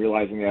adjusting and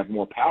realizing they have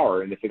more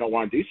power, and if they don't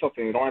want to do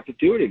something, they don't have to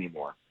do it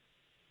anymore.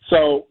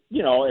 So,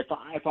 if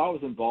I was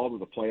involved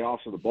with the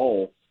playoffs or the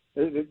bowl,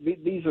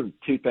 these are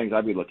two things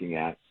I'd be looking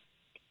at.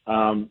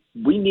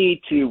 We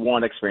need to,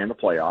 one, expand the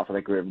playoff. I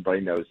think everybody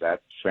knows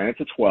that. Expand it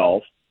to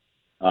 12.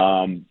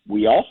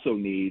 We also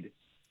need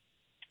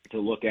to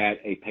look at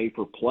a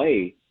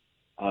pay-per-play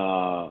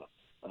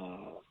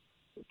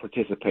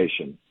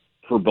participation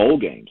for bowl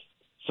games.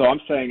 So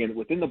I'm saying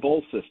within the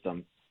bowl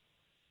system,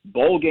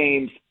 bowl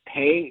games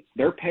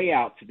their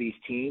payout to these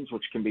teams,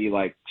 which can be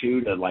like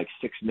 $2 to $6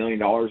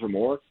 million or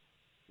more.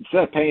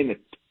 Instead of paying the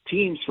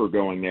teams for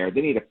going there,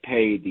 they need to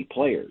pay the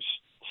players.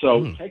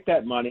 So take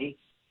that money,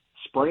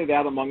 spread it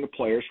out among the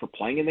players for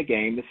playing in the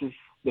game. This is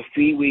the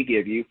fee we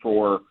give you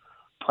for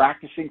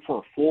practicing for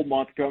a full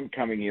month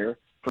coming here,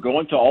 for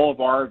going to all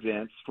of our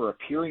events, for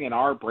appearing in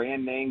our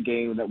brand name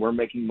game that we're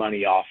making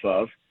money off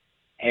of,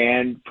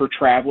 and for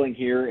traveling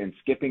here and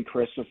skipping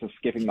Christmas and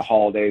skipping the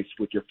holidays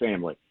with your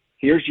family.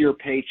 Here's your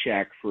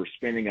paycheck for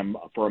spending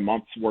for a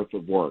month's worth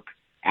of work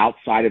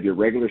outside of your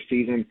regular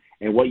season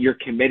and what you're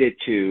committed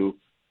to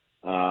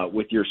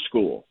with your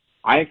school.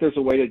 I think there's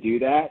a way to do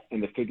that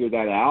and to figure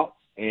that out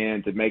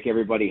and to make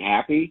everybody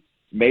happy.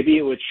 Maybe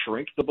it would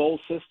shrink the bowl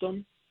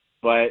system,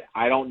 but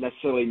I don't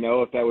necessarily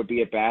know if that would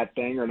be a bad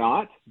thing or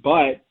not.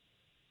 But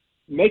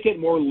make it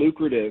more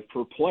lucrative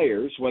for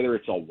players, whether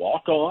it's a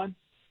walk-on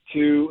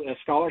to a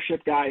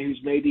scholarship guy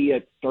who's maybe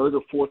a third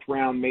or fourth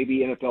round, maybe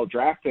NFL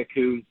draft pick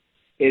who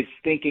is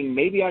thinking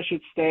maybe I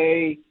should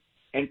stay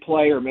and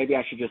play or maybe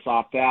I should just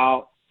opt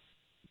out.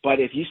 But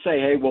if you say,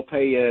 hey, we'll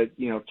pay you,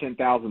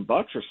 $10,000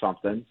 or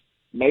something,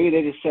 maybe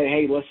they just say,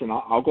 hey, listen,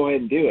 I'll go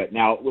ahead and do it.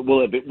 Now,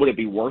 would it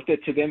be worth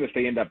it to them if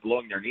they end up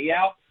blowing their knee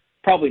out?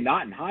 Probably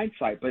not in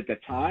hindsight, but at the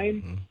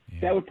time,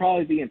 that would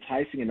probably be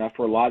enticing enough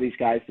for a lot of these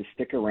guys to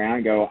stick around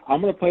and go,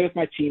 I'm going to play with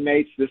my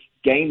teammates. This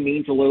game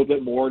means a little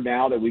bit more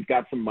now that we've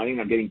got some money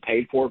and I'm getting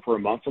paid for it for a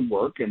month of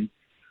work. And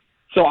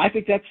so I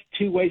think that's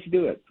two ways to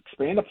do it.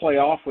 Expand the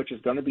playoff, which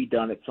is going to be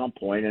done at some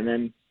point, and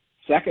then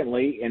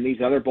secondly, in these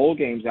other bowl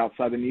games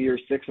outside the New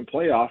Year's Six and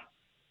playoff,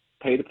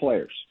 pay the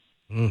players.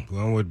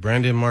 Going with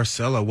Brandon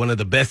Marcello, one of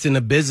the best in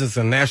the business,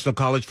 a national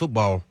college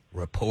football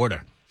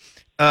reporter.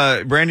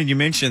 Brandon, you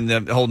mentioned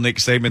the whole Nick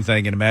Saban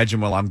thing and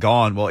Imagine While I'm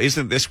Gone. Well,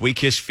 isn't this week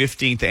his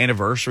 15th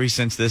anniversary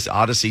since this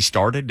odyssey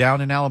started down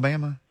in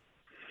Alabama?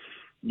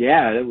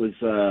 Yeah, it was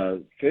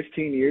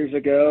 15 years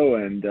ago,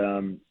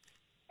 and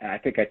I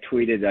think I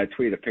tweeted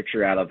a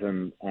picture out of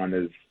him on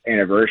his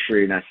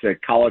anniversary, and I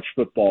said, college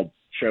football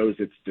chose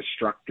its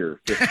destructor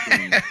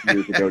 15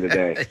 years ago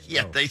today.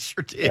 Yeah, they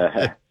sure did.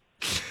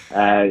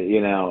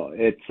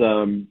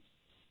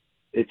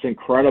 It's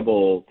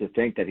incredible to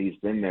think that he's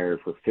been there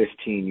for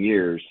 15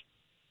 years.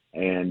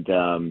 And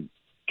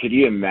could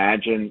you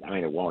imagine? I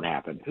mean, it won't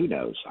happen. Who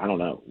knows? I don't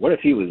know. What if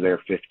he was there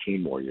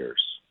 15 more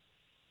years?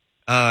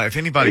 If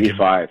anybody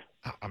 85.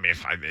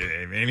 if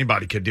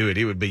anybody could do it,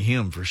 it would be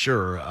him for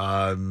sure.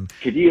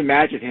 Could you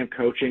imagine him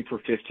coaching for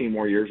 15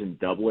 more years and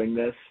doubling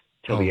this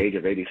till the age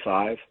of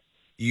 85?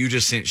 You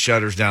just sent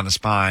shudders down the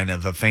spine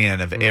of a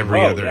fan of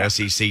every other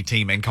SEC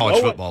team and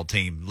college football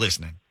team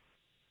listening.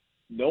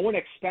 No one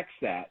expects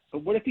that,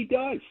 but what if he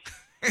does?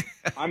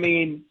 I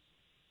mean,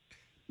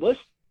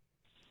 listen,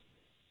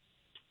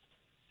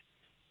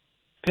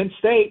 Penn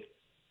State,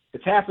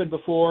 it's happened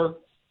before.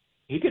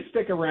 He could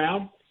stick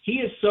around. he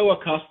is so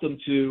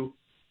accustomed to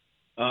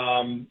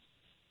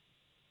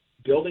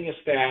building a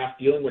staff,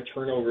 dealing with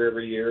turnover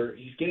every year.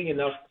 He's getting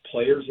enough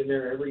players in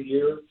there every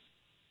year,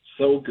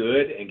 so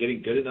good, and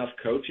getting good enough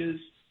coaches.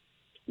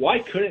 Why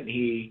couldn't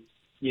he,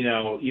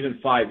 even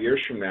 5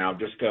 years from now,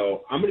 just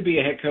go, I'm going to be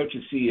a head coach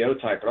and CEO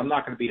type, but I'm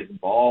not going to be as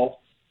involved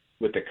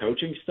with the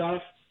coaching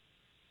stuff.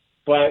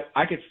 But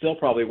I could still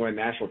probably win a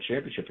national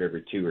championship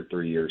every 2 or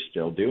 3 years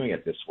still doing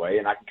it this way,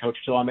 and I can coach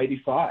till I'm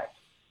 85.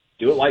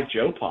 Do it like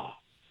Joe Pa.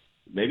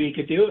 Maybe he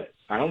could do it.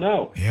 I don't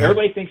know. Yeah.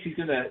 Everybody thinks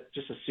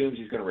just assumes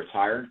he's going to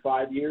retire in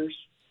 5 years.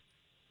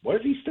 What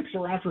if he sticks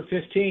around for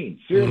 15?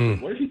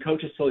 Seriously, what if he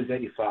coaches till he's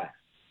 85?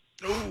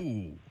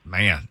 Ooh,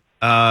 man.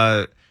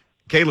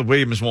 Caleb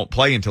Williams won't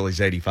play until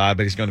he's 85,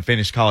 but he's going to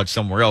finish college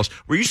somewhere else.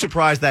 Were you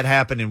surprised that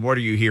happened, and what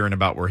are you hearing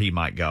about where he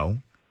might go?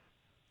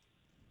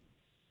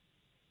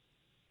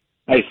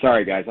 Hey,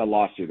 sorry, guys. I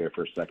lost you there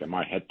for a second.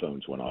 My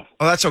headphones went off.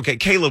 Oh, that's okay.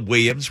 Caleb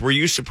Williams, were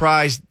you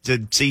surprised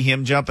to see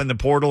him jump in the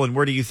portal, and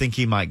where do you think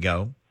he might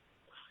go?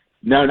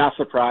 No, not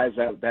surprised.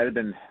 That had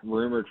been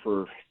rumored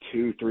for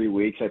 2-3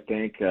 weeks, I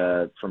think,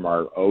 from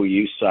our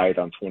OU site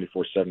on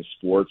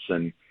 247Sports.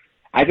 And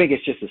I think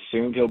it's just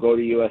assumed he'll go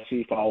to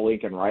USC, follow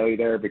Lincoln Riley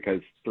there,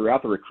 because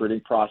throughout the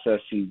recruiting process,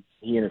 he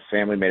and his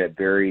family made it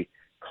very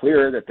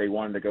clear that they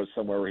wanted to go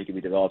somewhere where he could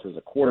be developed as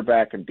a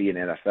quarterback and be an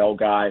NFL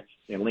guy.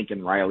 And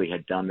Lincoln Riley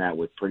had done that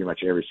with pretty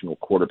much every single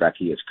quarterback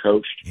he has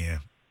coached. Yeah.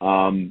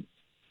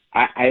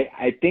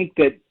 I think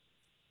that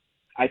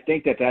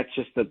that's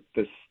just the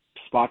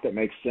spot that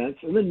makes sense.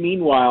 And then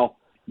meanwhile,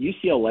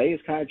 UCLA has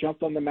kind of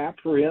jumped on the map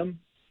for him,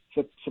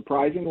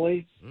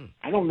 surprisingly.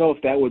 I don't know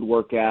if that would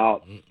work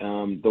out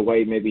the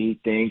way maybe he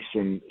thinks,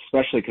 and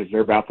especially because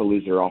they're about to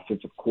lose their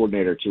offensive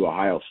coordinator to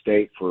Ohio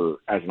State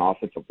as an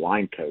offensive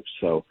line coach.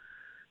 So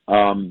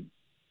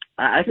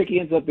I think he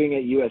ends up being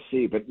at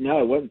USC. But no,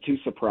 it wasn't too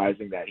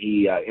surprising that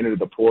he entered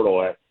the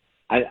portal.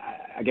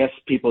 I guess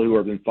people who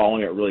have been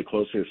following it really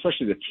closely,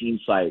 especially the team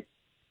site,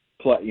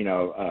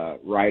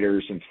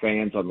 writers and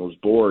fans on those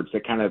boards, they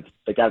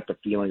got the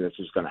feeling this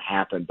was going to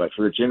happen. But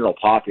for the general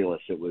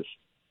populace, it was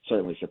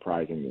certainly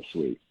surprising this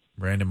week.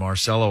 Brandon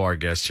Marcello, our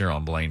guest here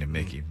on Blaine and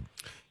Mickey.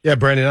 Yeah,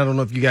 Brandon, I don't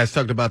know if you guys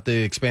talked about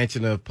the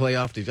expansion of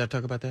playoff. Did y'all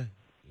talk about that?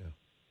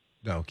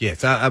 No.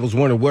 Yes, I was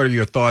wondering, what are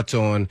your thoughts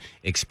on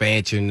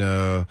expansion?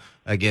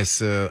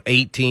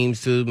 8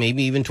 teams to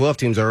maybe even 12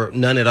 teams, or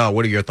none at all.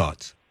 What are your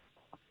thoughts?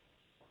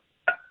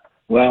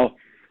 Well,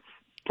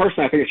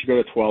 personally, I think it should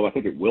go to 12. I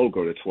think it will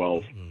go to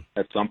 12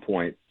 at some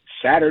point.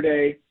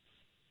 Saturday,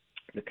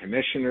 the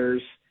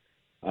commissioners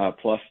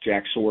plus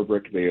Jack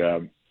Swarbrick,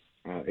 the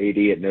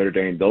AD at Notre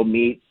Dame, they'll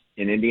meet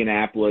in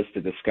Indianapolis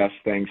to discuss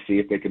things, see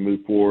if they can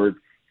move forward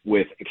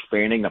with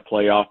expanding the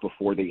playoff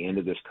before the end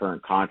of this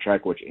current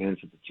contract, which ends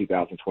at the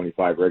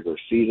 2025 regular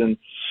season.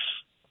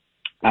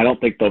 I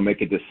don't think they'll make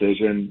a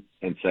decision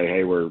and say,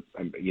 hey, we're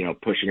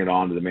pushing it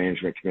on to the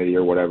management committee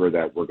or whatever,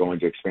 that we're going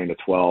to expand to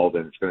 12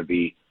 and it's going to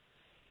be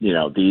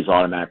these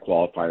automatic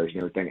qualifiers and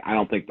everything. I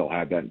don't think they'll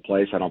have that in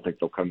place. I don't think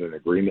they'll come to an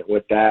agreement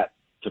with that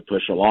to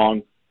push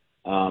along.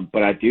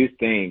 But I do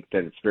think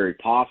that it's very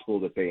possible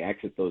that they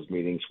exit those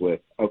meetings with,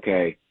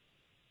 okay,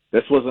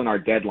 this wasn't our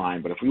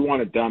deadline, but if we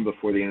want it done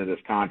before the end of this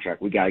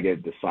contract, we got to get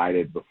it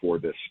decided before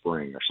this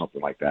spring or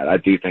something like that. I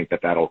do think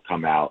that that'll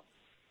come out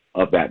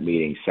of that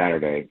meeting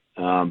Saturday.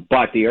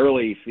 But the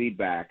early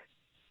feedback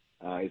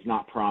is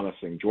not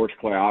promising. George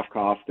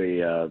Kliavkoff,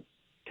 the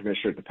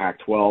commissioner at the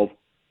Pac-12,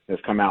 has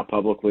come out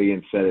publicly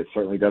and said it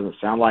certainly doesn't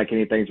sound like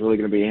anything's really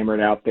going to be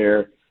hammered out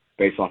there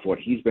based off what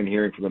he's been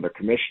hearing from other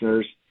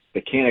commissioners. They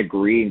can't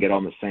agree and get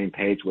on the same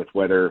page with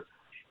whether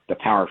the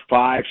Power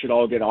 5 should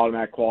all get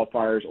automatic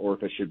qualifiers or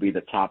if it should be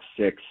the top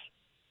 6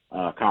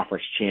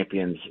 conference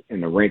champions in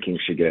the rankings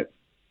should get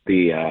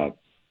the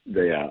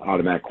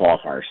automatic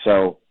qualifiers.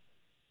 So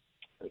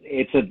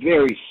it's a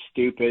very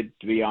stupid,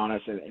 to be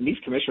honest, and these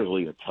commissioners will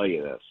even tell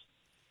you this.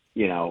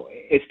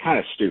 It's kind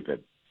of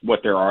stupid what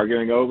they're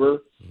arguing over,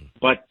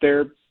 but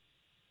they're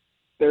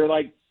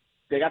like,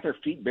 they got their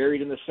feet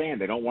buried in the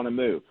sand. They don't want to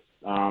move.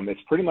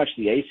 It's pretty much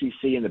the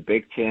ACC and the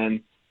Big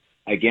Ten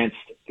against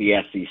the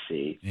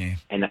SEC. Yeah.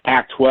 And the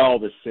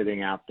Pac-12 is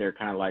sitting out there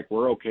kind of like,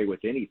 we're okay with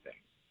anything.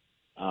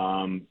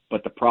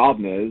 But the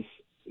problem is,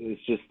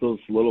 it's just those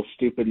little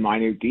stupid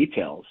minute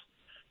details.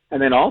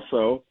 And then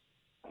also,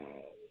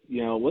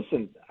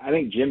 listen, I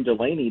think Jim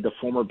Delaney, the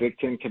former Big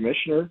Ten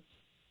commissioner,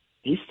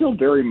 he's still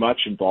very much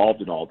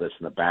involved in all this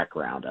in the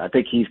background. I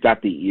think he's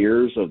got the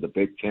ears of the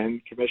Big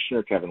Ten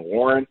commissioner, Kevin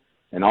Warren,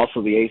 and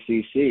also the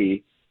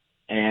ACC.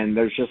 And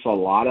there's just a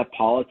lot of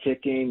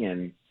politicking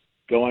and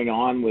going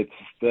on with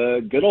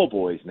the good old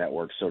boys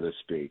network, so to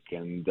speak.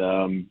 And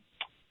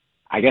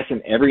I guess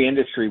in every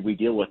industry we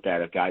deal with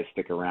that if guys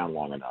stick around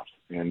long enough.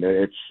 And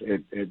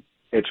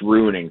it's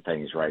ruining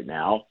things right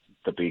now,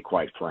 to be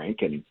quite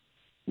frank. And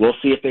we'll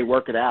see if they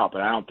work it out.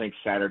 But I don't think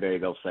Saturday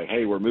they'll say,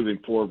 hey, we're moving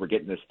forward, we're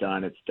getting this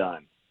done, it's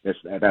done.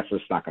 That's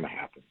just not going to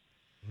happen.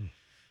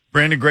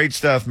 Brandon, great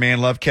stuff,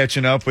 man. Love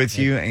catching up with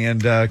you,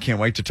 and can't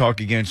wait to talk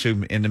again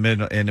soon. In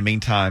the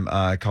meantime,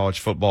 college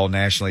football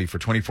nationally for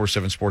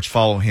 247 Sports.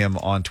 Follow him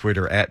on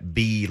Twitter at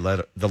the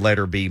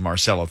letter B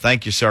Marcello.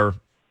 Thank you, sir.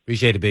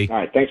 Appreciate it, B. All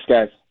right, thanks,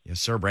 guys. Yes,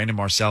 sir. Brandon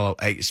Marcello.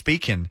 Hey,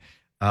 speaking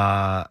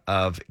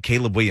of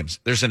Caleb Williams,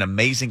 there's an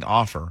amazing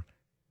offer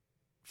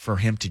for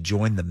him to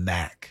join the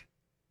MAC.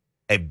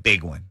 A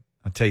big one.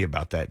 I'll tell you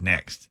about that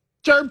next.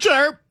 Chirp,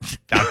 chirp.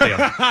 I'll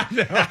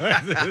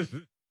tell you.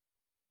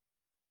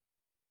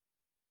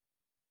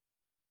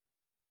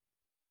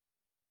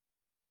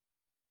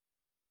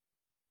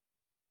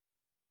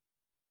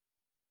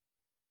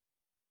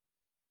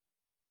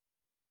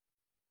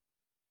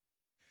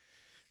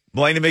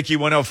 Blaine and Mickey,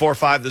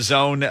 104.5 The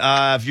Zone.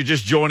 If you're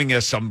just joining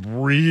us,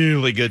 some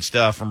really good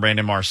stuff from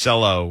Brandon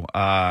Marcello,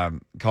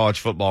 college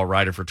football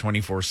writer for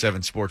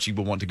 247 Sports. You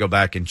will want to go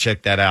back and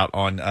check that out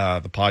on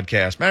the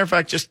podcast. Matter of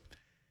fact, just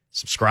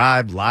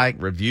subscribe,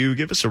 like, review.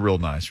 Give us a real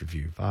nice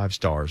review. 5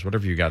 stars,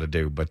 whatever you got to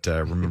do. But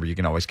remember, you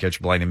can always catch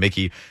Blaine and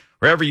Mickey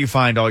wherever you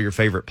find all your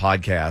favorite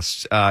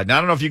podcasts. Now, I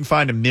don't know if you can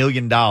find $1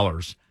 million,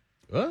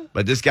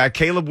 but this guy,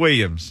 Caleb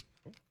Williams,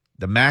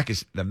 the Mac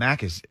is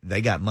they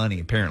got money,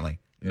 apparently.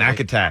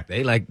 Mac Attack.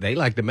 They like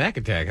the Mac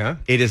Attack, huh?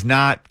 It is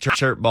not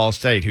Chirp Ball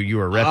State, who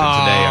you are repping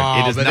today.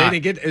 It is but not. They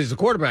didn't get. It's a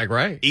quarterback,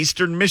 right?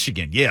 Eastern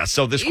Michigan. Yeah.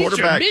 So this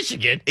quarterback.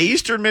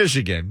 Eastern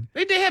Michigan.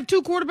 They have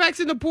 2 quarterbacks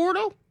in the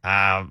portal.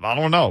 I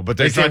don't know, but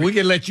they said we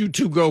can let you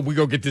 2 go. We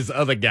go get this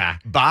other guy.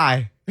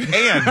 Bye.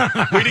 And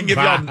we didn't give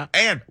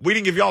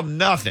y'all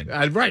nothing.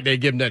 Right. They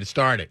give them nothing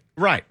started.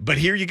 Right. But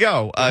here you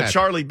go.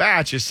 Charlie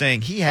Batch is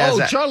saying he has.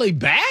 Oh, Charlie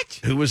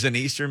Batch? Who was an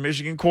Eastern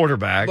Michigan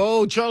quarterback.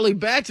 Oh, Charlie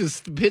Batch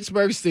is the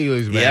Pittsburgh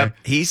Steelers, man. Yep.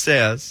 He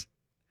says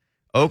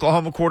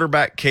Oklahoma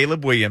quarterback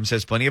Caleb Williams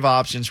has plenty of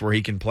options where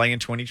he can play in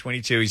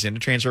 2022. He's in the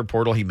transfer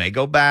portal. He may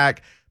go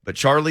back. But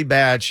Charlie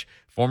Batch,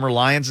 former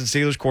Lions and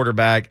Steelers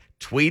quarterback,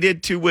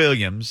 tweeted to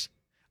Williams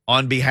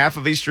on behalf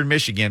of Eastern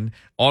Michigan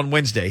on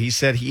Wednesday. He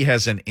said he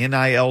has an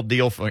NIL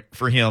deal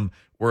for him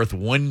worth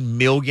 $1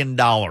 million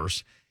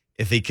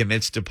if he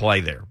commits to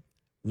play there.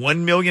 $1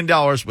 million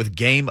with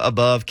game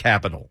above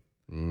capital.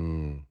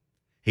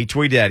 He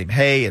tweeted at him,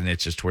 hey, and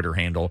it's his Twitter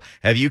handle,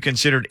 have you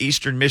considered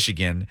Eastern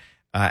Michigan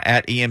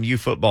at EMU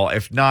football?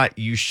 If not,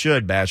 you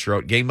should, Bash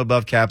wrote. Game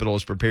above capital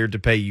is prepared to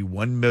pay you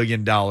 $1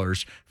 million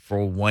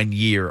for 1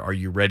 year. Are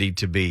you ready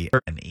to be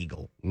an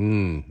Eagle?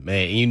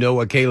 Man, you know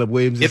what Caleb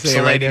Williams is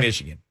saying right now?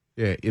 Michigan.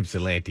 Yeah,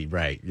 Ypsilanti,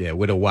 right. Yeah,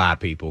 with a Y,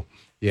 people.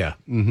 Yeah.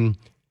 You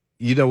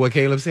know what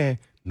Caleb's saying?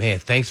 Man,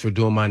 thanks for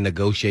doing my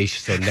negotiation.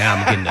 So now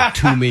I'm getting a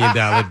 $2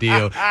 million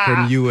deal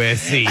from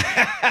USC.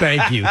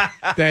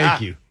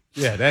 Thank you.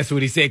 Yeah, that's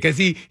what he said, because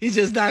he's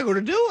just not going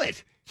to do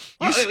it.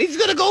 He's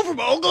going to go from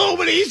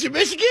Oklahoma to Eastern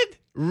Michigan?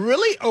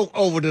 Really? Oh,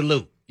 over the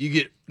loop.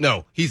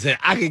 No, he said,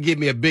 I can get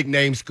me a big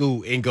name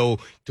school and go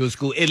to a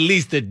school at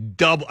least at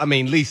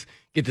least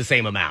get the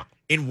same amount.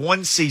 In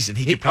one season,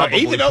 he could probably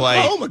even play.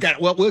 Oklahoma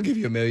got, well, we'll give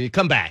you $1 million.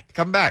 Come back.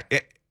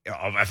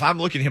 If I'm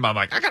looking at him, I'm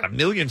like, I got $1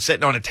 million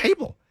sitting on a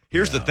table.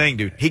 Here's the thing,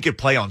 dude. He could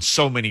play on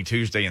so many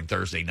Tuesday and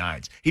Thursday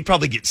nights. He'd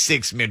probably get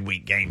 6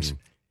 midweek games.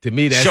 To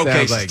me, that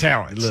sounds like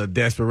talent. A little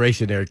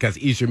desperation there, because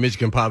Eastern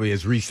Michigan probably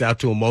has reached out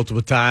to him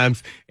multiple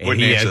times, and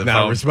he has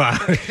not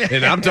responded.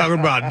 And I'm talking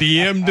about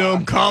DM'd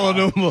him,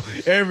 calling him,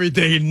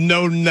 everything,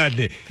 no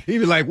nothing. He'd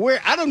be like, where?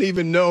 I don't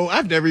even know.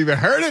 I've never even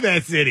heard of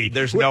that city.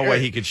 There's no way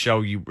he could show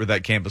you where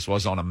that campus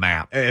was on a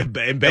map. And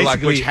basically,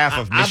 like which half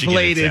of Michigan I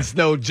played in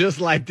snow just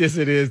like this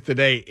it is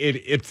today in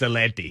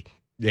Ypsilanti.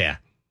 Yeah.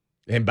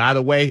 And by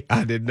the way,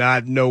 I did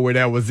not know where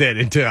that was at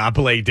until I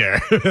played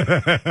there.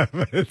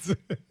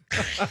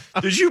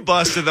 Did you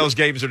bust in those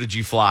games, or did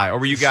you fly? Or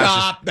were you guys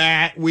Stop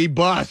that. We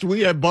bust.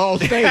 We at Ball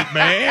State,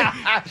 man.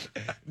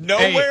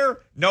 Nowhere?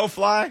 No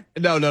fly?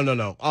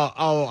 No.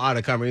 All out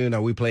of conference. You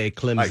know, we played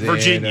Clemson. Like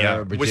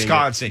Virginia,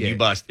 Wisconsin,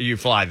 yeah. you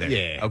fly there.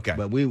 Yeah. Okay.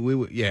 But we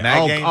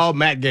all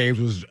MAC games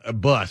was a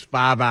bus,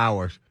 5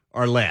 hours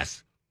or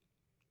less.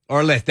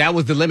 That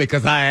was the limit,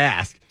 because I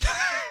asked.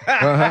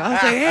 I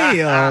was like,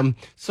 hey,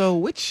 so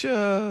which, he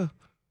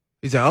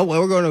said, oh, well,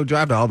 we're going to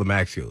drive to all the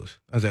MAC schools.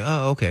 I was like,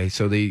 oh, okay.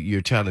 So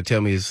you're trying to tell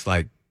me it's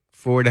like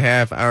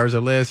 4.5 hours or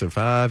less, or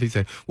 5? He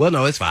said, well,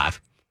 no, it's 5.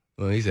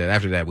 Well, he said,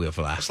 after that, we'll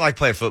fly. It's like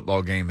play a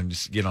football game and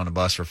just get on a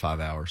bus for 5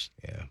 hours.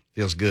 Yeah.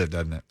 Feels good,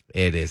 doesn't it?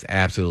 It is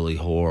absolutely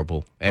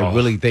horrible. And I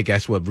really think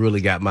that's what really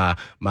got my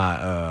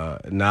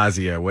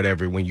nausea or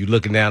whatever. When you're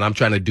looking down, I'm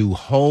trying to do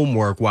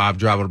homework while I'm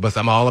driving the bus.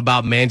 I'm all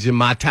about managing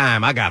my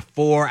time. I got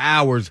 4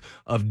 hours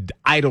of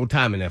idle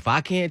time. And if I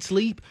can't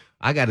sleep,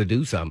 I got to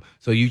do something.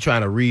 So you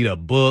trying to read a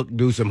book,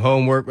 do some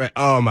homework.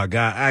 Oh, my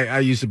God. I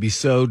used to be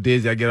so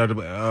dizzy. I get out of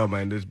the bus. Oh,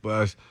 man, this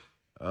bus.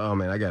 Oh,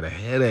 man, I got a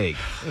headache.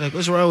 They're like,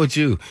 what's wrong with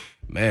you?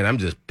 Man, I'm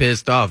just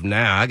pissed off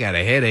now. I got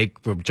a headache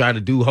from trying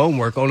to do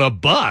homework on a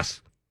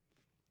bus.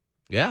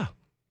 Yeah.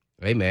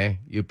 Hey, man,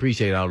 you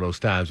appreciate all those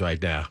times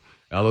right now.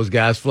 All those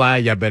guys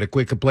flying, y'all better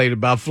quit complaining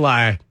about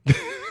flying.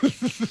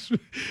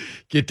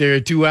 Get there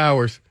in 2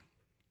 hours.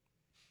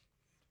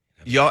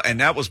 Yeah, and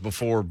that was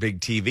before big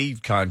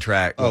TV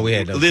contract. Oh, we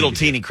had no little TV.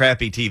 teeny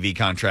crappy TV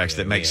contracts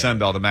that make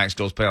Sunbelt and Max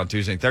schools play on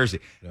Tuesday and Thursday.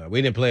 No,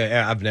 we didn't play.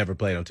 I've never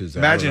played on Tuesday.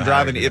 Imagine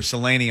driving to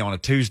Ypsilanti on a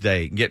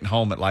Tuesday and getting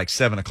home at like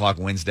 7:00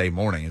 Wednesday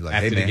morning. It's like,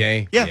 after hey, man. the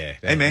game. Yeah.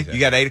 Hey man, you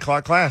got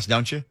 8:00 class,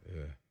 don't you?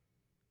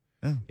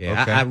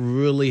 Yeah, okay. I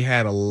really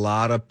had a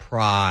lot of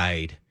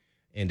pride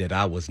in that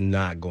I was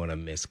not going to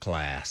miss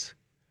class.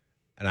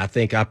 And I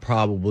think I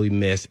probably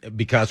missed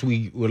because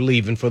we were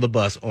leaving for the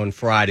bus on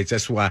Fridays.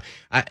 That's why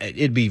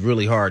it'd be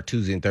really hard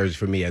Tuesday and Thursday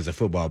for me as a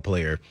football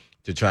player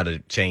to try to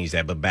change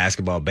that. But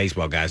basketball,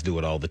 baseball guys do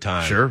it all the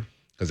time. Sure.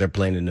 Because they're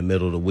playing in the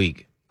middle of the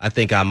week. I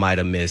think I might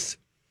have missed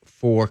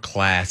 4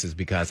 classes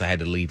because I had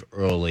to leave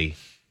early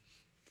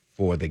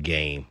for the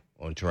game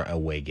on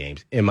away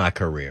games in my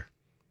career.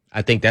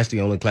 I think that's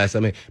the only class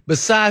I'm in.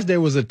 Besides,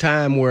 there was a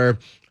time where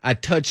I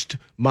touched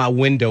my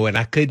window and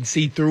I couldn't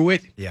see through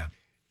it. Yeah.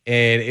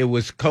 And it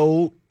was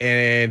cold,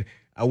 and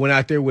I went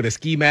out there with a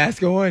ski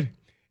mask on,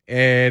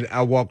 and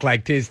I walked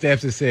like 10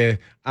 steps and said,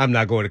 I'm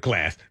not going to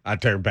class. I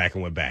turned back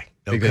and went back.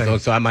 Okay.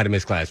 So I might have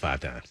missed class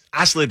 5 times.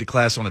 I slid to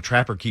class on a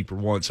trapper keeper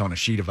once on a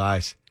sheet of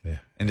ice, Yeah.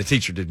 and the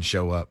teacher didn't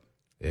show up.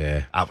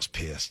 Yeah. I was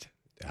pissed.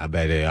 I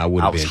bet I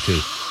would have been too.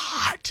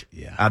 Hot.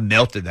 Yeah. I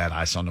melted that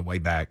ice on the way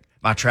back.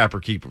 My trapper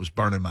keeper was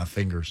burning my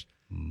fingers.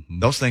 Mm-hmm.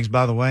 Those things,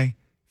 by the way,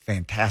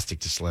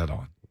 fantastic to sled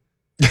on.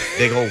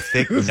 Big old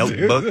thick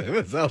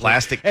notebook,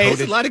 plastic coated. Hey,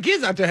 there's a lot of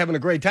kids out there having a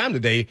great time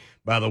today,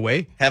 by the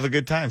way. Have a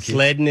good time, kids.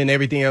 Sledding and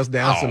everything else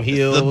down some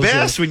hills. The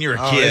best when you're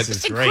a kid. This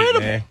is great,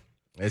 incredible. man.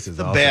 This is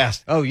the awesome.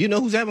 best. Oh, you know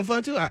who's having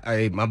fun too?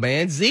 My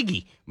man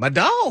Ziggy, my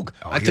dog.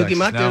 I took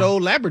him out there, the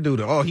old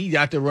Labradoodle. Oh, he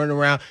out there running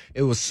around.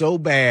 It was so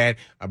bad.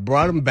 I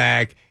brought him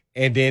back,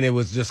 and then it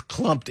was just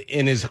clumped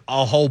in his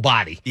whole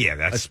body.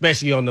 Yeah,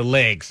 especially on the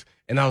legs.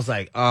 And I was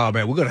like, oh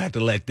man, we're gonna have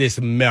to let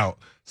this melt.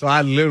 So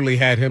I literally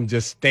had him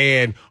just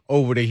stand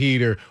over the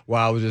heater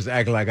while I was just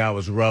acting like I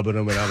was rubbing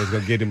him and I was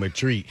going to get him a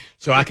treat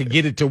so I could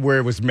get it to where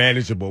it was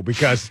manageable.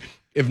 Because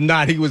if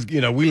not, he was,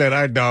 we let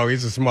our dog,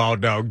 he's a small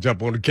dog,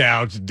 jump on the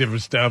couch and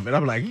different stuff. And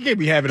I'm like, you can't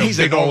be having I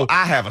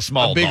have a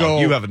small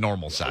dog. You have a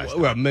normal size.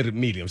 Well,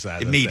 medium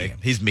size. Medium.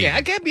 He's medium. Yeah,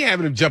 I can't be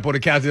having him jump on the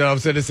couch and all of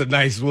a sudden it's a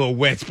nice little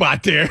wet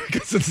spot there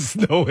because the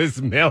snow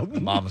is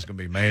melting. Mama's going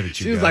to be mad at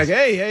you. She was like,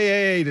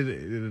 hey,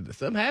 did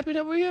something happen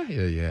over here?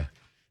 Yeah.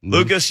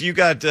 Lucas, you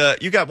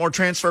got more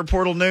transfer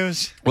portal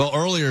news? Well,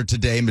 earlier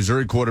today,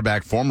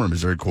 former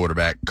Missouri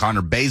quarterback,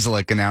 Connor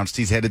Bazelak announced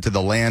he's headed to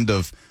the land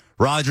of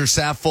Roger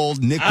Saffold,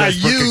 Nick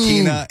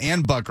Westbrook-Akina,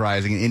 and Buck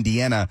Rising in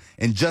Indiana.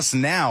 And just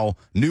now,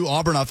 new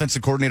Auburn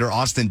offensive coordinator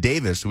Austin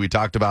Davis, who we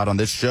talked about on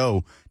this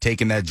show,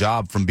 taking that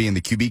job from being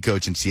the QB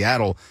coach in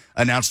Seattle,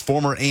 announced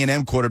former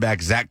A&M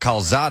quarterback Zach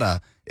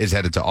Calzada is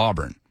headed to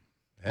Auburn.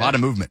 A lot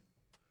of movement.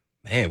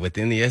 Man,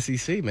 within the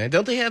SEC, man.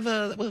 Don't they have,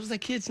 what was that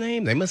kid's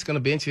name? They must going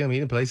to bench him. He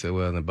didn't play so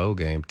well in the bowl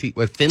game.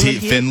 Finley?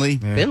 Finley.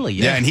 Yeah. Finley,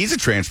 yeah. Yeah, and he's a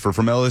transfer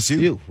from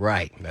LSU.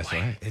 Right. That's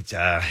right. It's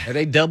and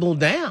they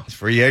doubled down. It's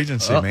free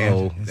agency,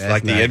 man. It's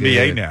like the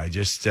NBA now.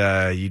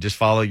 You just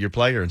follow your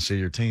player and see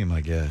your team, I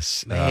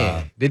guess.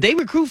 Man. Did they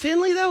recruit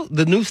Finley, though?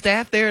 The new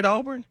staff there at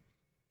Auburn?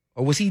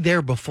 Or was he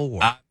there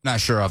before? I'm not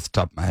sure off the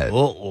top of my head.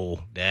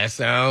 That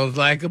sounds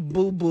like a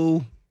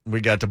boo-boo. We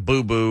got the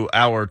boo-boo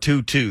hour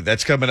 2-2.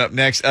 That's coming up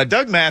next.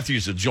 Doug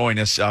Matthews will join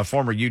us,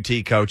 former UT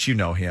coach. You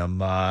know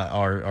him,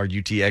 our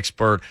UT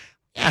expert.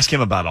 Ask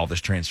him about all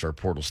this transfer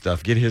portal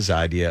stuff. Get his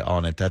idea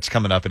on it. That's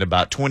coming up in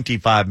about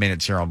 25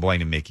 minutes here on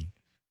Blaine and Mickey.